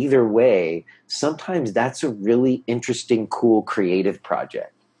people, either way, sometimes that's a really interesting, cool, creative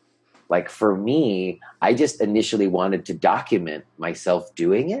project. For me, I just initially wanted to document myself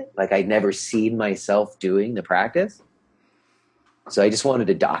doing it. I'd never seen myself doing the practice. So I just wanted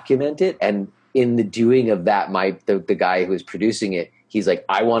to document it. And in the doing of that, the guy who was producing it, he's like,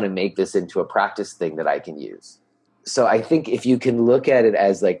 I want to make this into a practice thing that I can use. So I think if you can look at it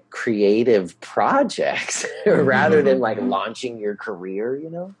as creative projects rather than launching your career,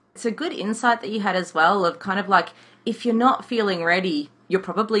 It's a good insight that you had as well of kind of if you're not feeling ready, you're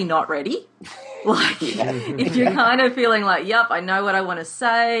probably not ready. If you're kind of feeling yep, I know what I want to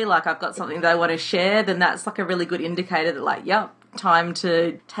say, I've got something that I want to share, then that's a really good indicator that yep, time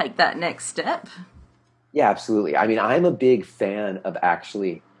to take that next step. Yeah, absolutely. I mean, I'm a big fan of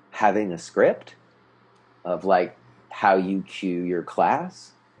actually having a script of how you cue your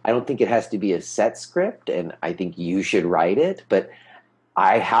class. I don't think it has to be a set script, and I think you should write it, but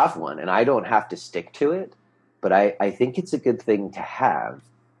I have one and I don't have to stick to it. But I think it's a good thing to have.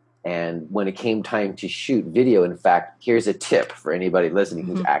 And when it came time to shoot video, in fact, here's a tip for anybody listening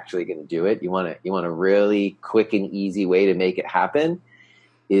who's actually going to do it. You want a really quick and easy way to make it happen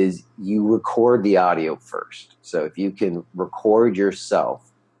is you record the audio first. So if you can record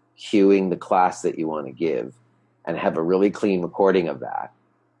yourself cueing the class that you want to give and have a really clean recording of that,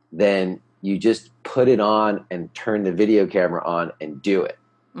 then you just put it on and turn the video camera on and do it.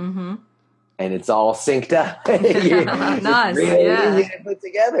 Mm-hmm. And it's all synced up. Nice. Really easy to put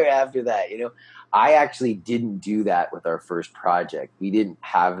together after that. I actually didn't do that with our first project. We didn't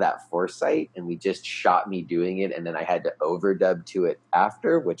have that foresight, and we just shot me doing it, and then I had to overdub to it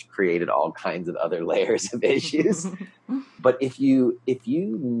after, which created all kinds of other layers of issues. But if you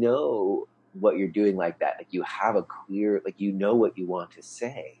know what you're doing like that, you have a clear, you know what you want to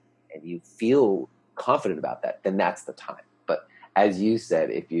say, and you feel confident about that, then that's the time. But as you said,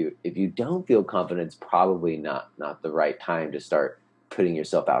 if you don't feel confident, it's probably not the right time to start putting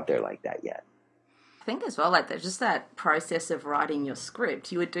yourself out there like that yet. I think as well, there's just that process of writing your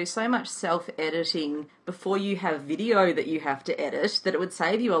script. You would do so much self-editing before you have video that you have to edit that it would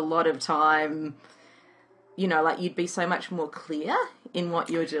save you a lot of time. You'd be so much more clear in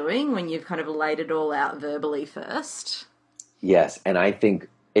what you're doing when you've kind of laid it all out verbally first. Yes, and I think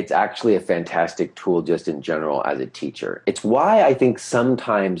it's actually a fantastic tool just in general as a teacher. It's why I think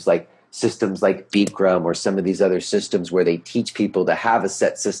sometimes systems like Bikram or some of these other systems where they teach people to have a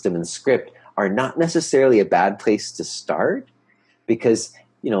set system and script are not necessarily a bad place to start, because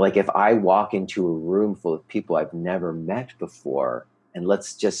like if I walk into a room full of people I've never met before, and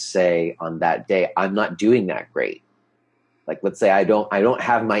let's just say on that day, I'm not doing that great. Like, let's say I don't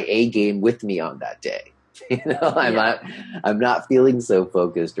have my A game with me on that day. I'm not feeling so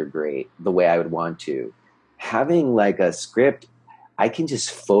focused or great the way I would want to. Having like a script, I can just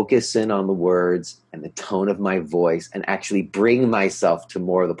focus in on the words and the tone of my voice and actually bring myself to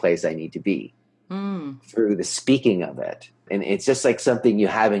more of the place I need to be through the speaking of it. And it's just like something you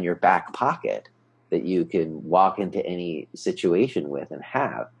have in your back pocket that you can walk into any situation with and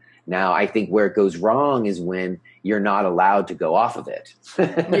have. Now, I think where it goes wrong is when you're not allowed to go off of it.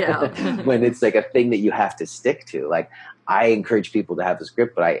 When it's like a thing that you have to stick to. Like, I encourage people to have a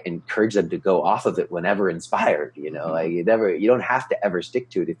script, but I encourage them to go off of it whenever inspired. Like you don't have to ever stick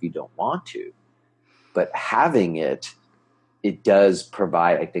to it if you don't want to. But having it does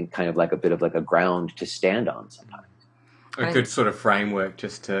provide, I think, kind of like a bit of like a ground to stand on sometimes. A good sort of framework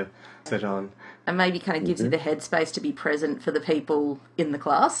just to sit on. And maybe kind of gives you the headspace to be present for the people in the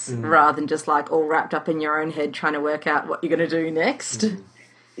class rather than just like all wrapped up in your own head trying to work out what you're going to do next.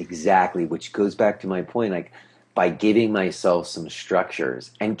 Exactly, which goes back to my point, like by giving myself some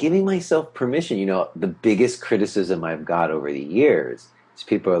structures and giving myself permission. The biggest criticism I've got over the years is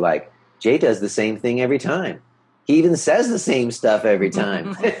people are like, Jay does the same thing every time. He even says the same stuff every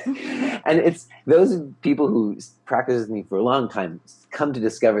time. And it's those people who practice with me for a long time come to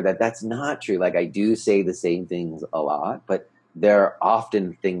discover that that's not true. Like, I do say the same things a lot, but there are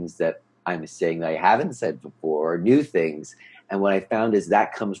often things that I'm saying that I haven't said before, or new things. And what I found is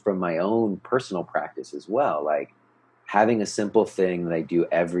that comes from my own personal practice as well. Like having a simple thing that I do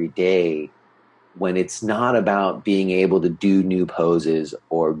every day when it's not about being able to do new poses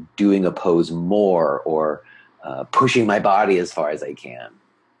or doing a pose more or pushing my body as far as I can.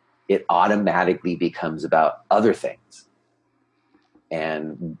 It automatically becomes about other things.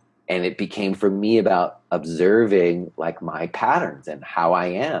 And it became for me about observing like my patterns and how I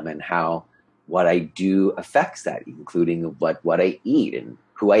am and how what I do affects that, including what I eat and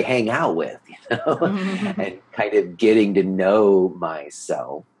who I hang out with, and kind of getting to know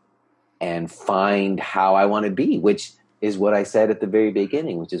myself and find how I want to be, which is what I said at the very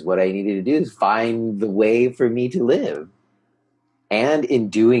beginning, which is what I needed to do, is find the way for me to live. And in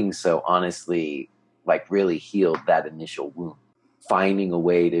doing so, honestly, like really healed that initial wound. Finding a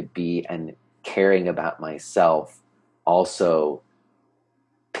way to be and caring about myself also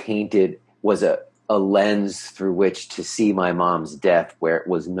was a lens through which to see my mom's death, where it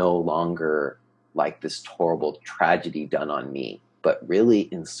was no longer like this horrible tragedy done on me, but really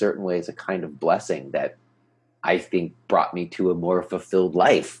in certain ways a kind of blessing that I think brought me to a more fulfilled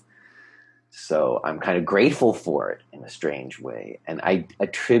life. So I'm kind of grateful for it in a strange way. And I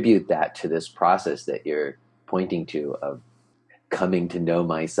attribute that to this process that you're pointing to of coming to know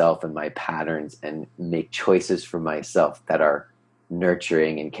myself and my patterns and make choices for myself that are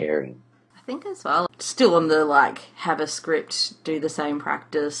nurturing and caring. I think as well, still on the like have a script, do the same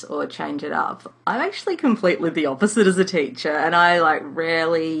practice or change it up. I'm actually completely the opposite as a teacher, and I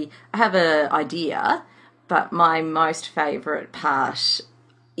have an idea, but my most favourite part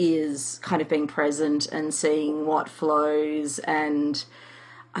is kind of being present and seeing what flows, and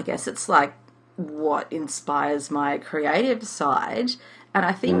I guess it's like what inspires my creative side. And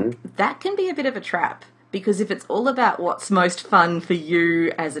I think that can be a bit of a trap, because if it's all about what's most fun for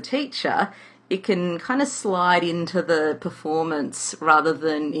you as a teacher, it can kind of slide into the performance rather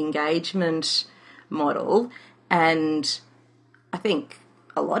than engagement model. And I think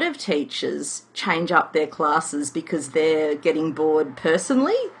a lot of teachers change up their classes because they're getting bored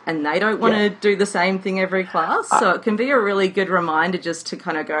personally and they don't want to do the same thing every class. So it can be a really good reminder just to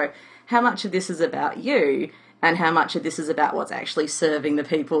kind of go, how much of this is about you and how much of this is about what's actually serving the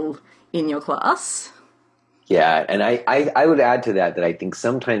people in your class? Yeah, and I would add to that I think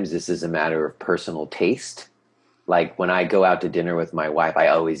sometimes this is a matter of personal taste. Like when I go out to dinner with my wife, I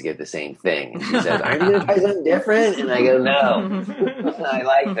always get the same thing. And she says, aren't you going to try something different? And I go, no, I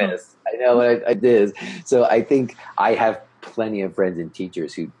like this. I know what it is. So I think I have plenty of friends and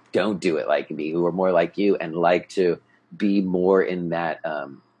teachers who don't do it like me, who are more like you and like to be more in that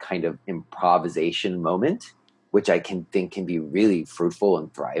kind of improvisation moment, which I can think can be really fruitful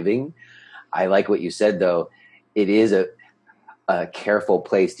and thriving. I like what you said, though. It is a careful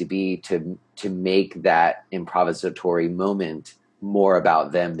place to be to make that improvisatory moment more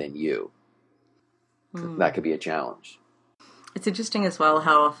about them than you. That could be a challenge. It's interesting as well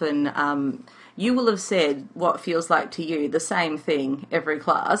how often you will have said what feels like to you the same thing every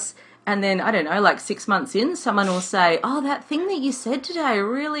class, And then, I don't know, like 6 months in, someone will say, oh, that thing that you said today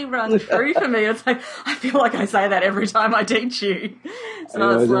really rang true for me. It's like, I feel like I say that every time I teach you.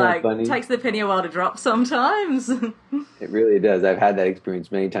 So it's like, it takes the penny a while to drop sometimes. It really does. I've had that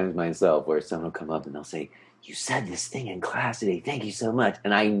experience many times myself where someone will come up and they'll say, you said this thing in class today. Thank you so much.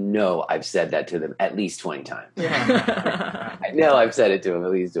 And I know I've said that to them at least 20 times. Yeah. I know I've said it to them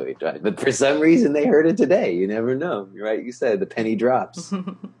at least 20 times. But for some reason, they heard it today. You never know. Right? You said the penny drops.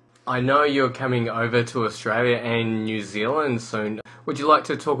 I know you're coming over to Australia and New Zealand soon. Would you like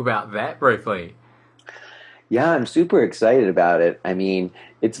to talk about that briefly? Yeah, I'm super excited about it. I mean,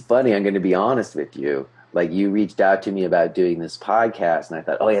 it's funny. I'm going to be honest with you. Like, you reached out to me about doing this podcast, and I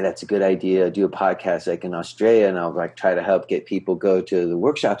thought, oh yeah, that's a good idea. Do a podcast like in Australia, and I'll like try to help get people go to the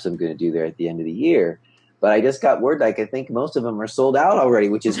workshops I'm going to do there at the end of the year. But I just got word, like, I think most of them are sold out already,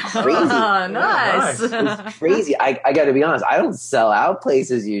 which is crazy. Oh, nice. It's crazy. I got to be honest. I don't sell out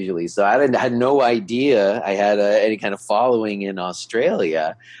places usually, so I had no idea I had any kind of following in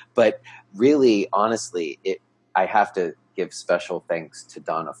Australia. But really, honestly, I have to give special thanks to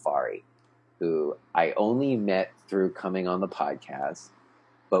Donna Fari, who I only met through coming on the podcast,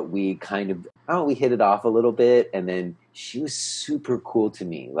 but we kind of, we hit it off a little bit. And then she was super cool to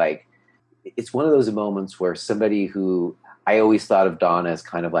me. Like, it's one of those moments where somebody who, I always thought of Donna as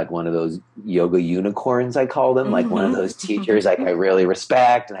kind of like one of those yoga unicorns, I call them, like one of those teachers like I really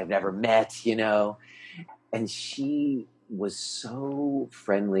respect and I've never met, you know. And she was so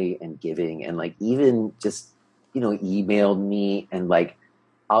friendly and giving, and like even just, you know, emailed me, and like,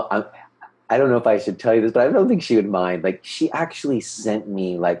 I don't know if I should tell you this, but I don't think she would mind. Like, she actually sent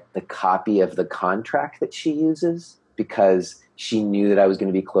me like the copy of the contract that she uses, because she knew that I was going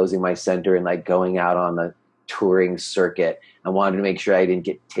to be closing my center and like going out on the touring circuit. I wanted to make sure I didn't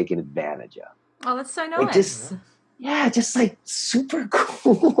get taken advantage of. Oh, that's so nice. Like, just like super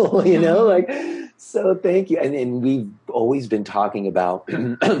cool, you know, like, so thank you. And we've always been talking about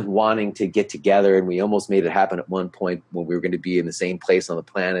wanting to get together, and we almost made it happen at one point when we were going to be in the same place on the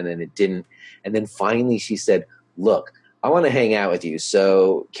planet, and it didn't. And then finally she said, look, I want to hang out with you.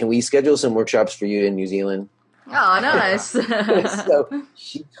 So can we schedule some workshops for you in New Zealand? Oh, nice. So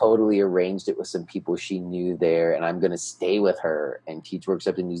she totally arranged it with some people she knew there, and I'm going to stay with her and teach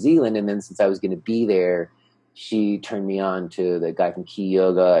workshops in New Zealand. And then since I was going to be there, she turned me on to the guy from Key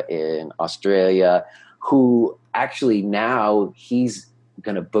Yoga in Australia, who actually now he's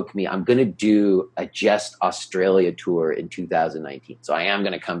going to book me. I'm going to do a Just Australia tour in 2019. So I am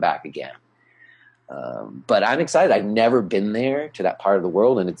going to come back again. But I'm excited. I've never been there to that part of the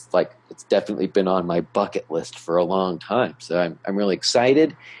world, and it's definitely been on my bucket list for a long time. So I'm really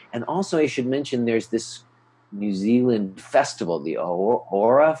excited. And also I should mention there's this New Zealand festival, the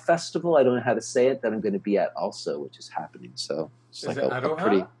Aura Festival, I don't know how to say it, that I'm going to be at also, which is happening. So it's like a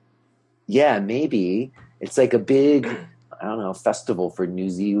pretty, yeah, maybe it's like a big, I don't know, festival for New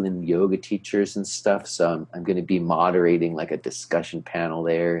Zealand yoga teachers and stuff. So I'm going to be moderating like a discussion panel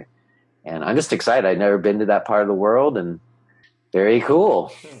there, and I'm just excited. I've never been to that part of the world, and very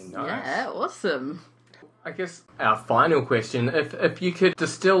cool. Nice. Yeah, awesome. I guess our final question, if you could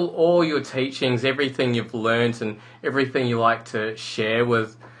distill all your teachings, everything you've learned and everything you like to share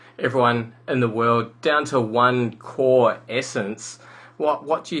with everyone in the world down to one core essence,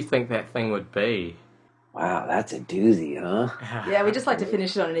 what do you think that thing would be? Wow, that's a doozy, huh? Yeah, we just like to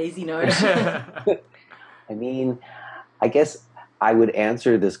finish it on an easy note. I mean, I guess I would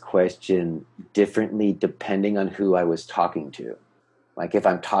answer this question differently depending on who I was talking to. Like, if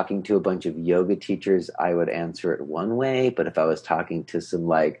I'm talking to a bunch of yoga teachers, I would answer it one way. But if I was talking to some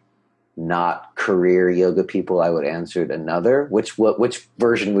like not career yoga people, I would answer it another. Which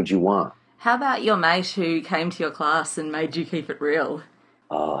version would you want? How about your mate who came to your class and made you keep it real?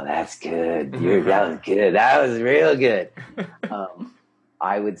 Oh, that's good. That was good. That was real good.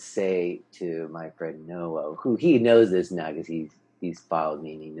 I would say to my friend Noah, who he knows this now because he's followed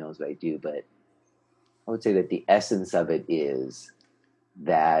me and he knows what I do. But I would say that the essence of it is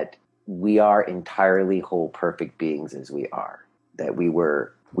that we are entirely whole, perfect beings as we are. That we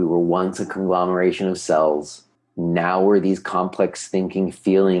were once a conglomeration of cells. Now we're these complex thinking,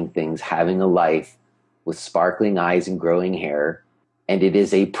 feeling things, having a life with sparkling eyes and growing hair. And it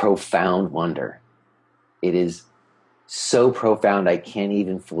is a profound wonder. It is so profound I can't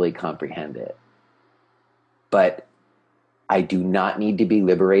even fully comprehend it. But I do not need to be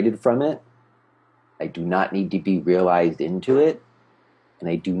liberated from it. I do not need to be realized into it. And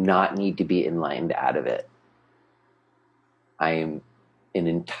I do not need to be enlightened out of it. I am an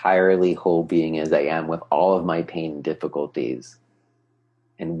entirely whole being as I am, with all of my pain and difficulties.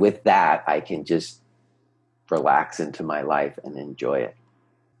 And with that, I can just relax into my life and enjoy it.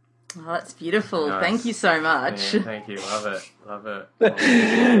 Oh, that's beautiful. Nice. Thank you so much. Yeah, thank you. Love it.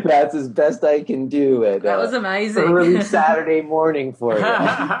 That's as best I can do it. That was amazing. Early Saturday morning for you.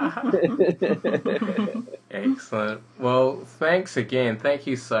 Excellent. Well, thanks again. Thank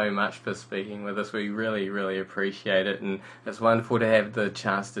you so much for speaking with us. We really, really appreciate it, and it's wonderful to have the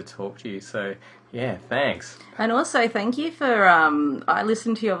chance to talk to you. So, yeah, thanks. And also, thank you for, I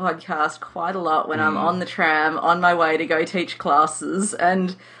listen to your podcast quite a lot when I'm on the tram, on my way to go teach classes,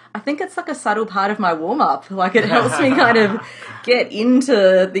 and I think it's like a subtle part of my warm-up. Like, it helps me kind of get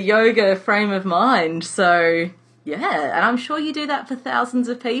into the yoga frame of mind. So, yeah, and I'm sure you do that for thousands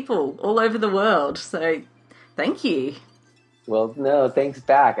of people all over the world. So, thank you. Well, no, thanks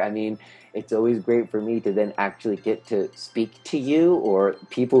back. I mean, it's always great for me to then actually get to speak to you or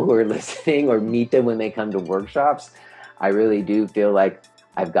people who are listening or meet them when they come to workshops. I really do feel like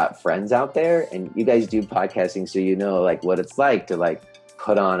I've got friends out there, and you guys do podcasting, so you know like what it's like to like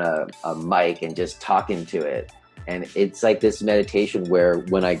put on a mic and just talk into it. And it's like this meditation where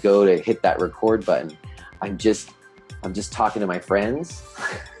when I go to hit that record button, I'm just talking to my friends.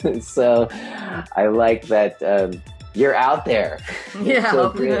 So I like that you're out there. Yeah. So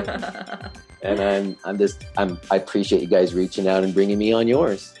great. And I appreciate you guys reaching out and bringing me on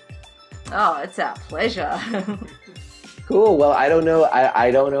yours. Oh, it's our pleasure. Cool. Well, I don't know.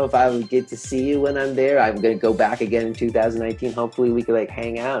 I don't know if I would get to see you when I'm there. I'm going to go back again in 2019. Hopefully we could like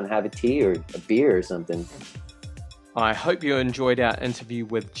hang out and have a tea or a beer or something. I hope you enjoyed our interview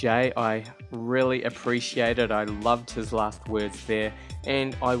with Jay. I really appreciate it. I loved his last words there.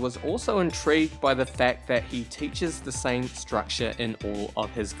 And I was also intrigued by the fact that he teaches the same structure in all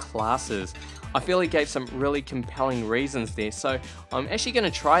of his classes. I feel he gave some really compelling reasons there. So I'm actually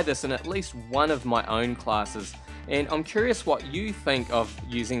going to try this in at least one of my own classes. And I'm curious what you think of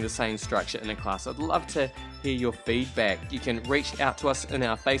using the same structure in a class. I'd love to hear your feedback. You can reach out to us in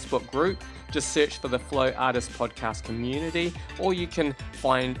our Facebook group. Just search for the Flow Artist Podcast community, or you can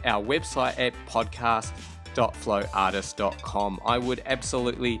find our website at podcast.flowartist.com. I would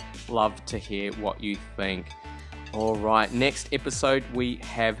absolutely love to hear what you think. All right, next episode we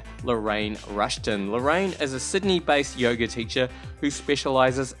have Rane Rushton. Rane is a Sydney-based yoga teacher who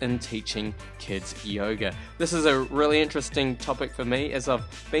specialises in teaching kids yoga. This is a really interesting topic for me, as I've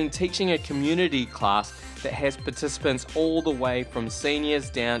been teaching a community class that has participants all the way from seniors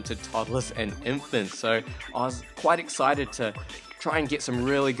down to toddlers and infants. So I was quite excited to try and get some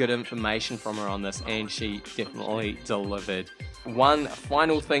really good information from her on this, and she definitely delivered. One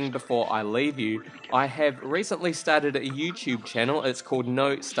final thing before I leave you, I have recently started a YouTube channel. It's called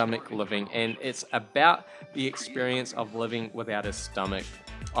No Stomach Living, and it's about the experience of living without a stomach.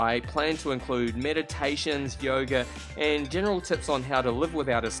 I plan to include meditations, yoga, and general tips on how to live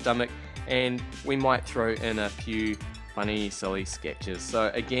without a stomach, and we might throw in a few funny, silly sketches. So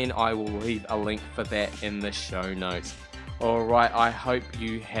again, I will leave a link for that in the show notes. Alright, I hope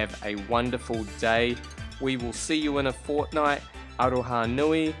you have a wonderful day. We will see you in a fortnight. Aroha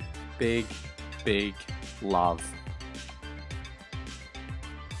nui, big, big love.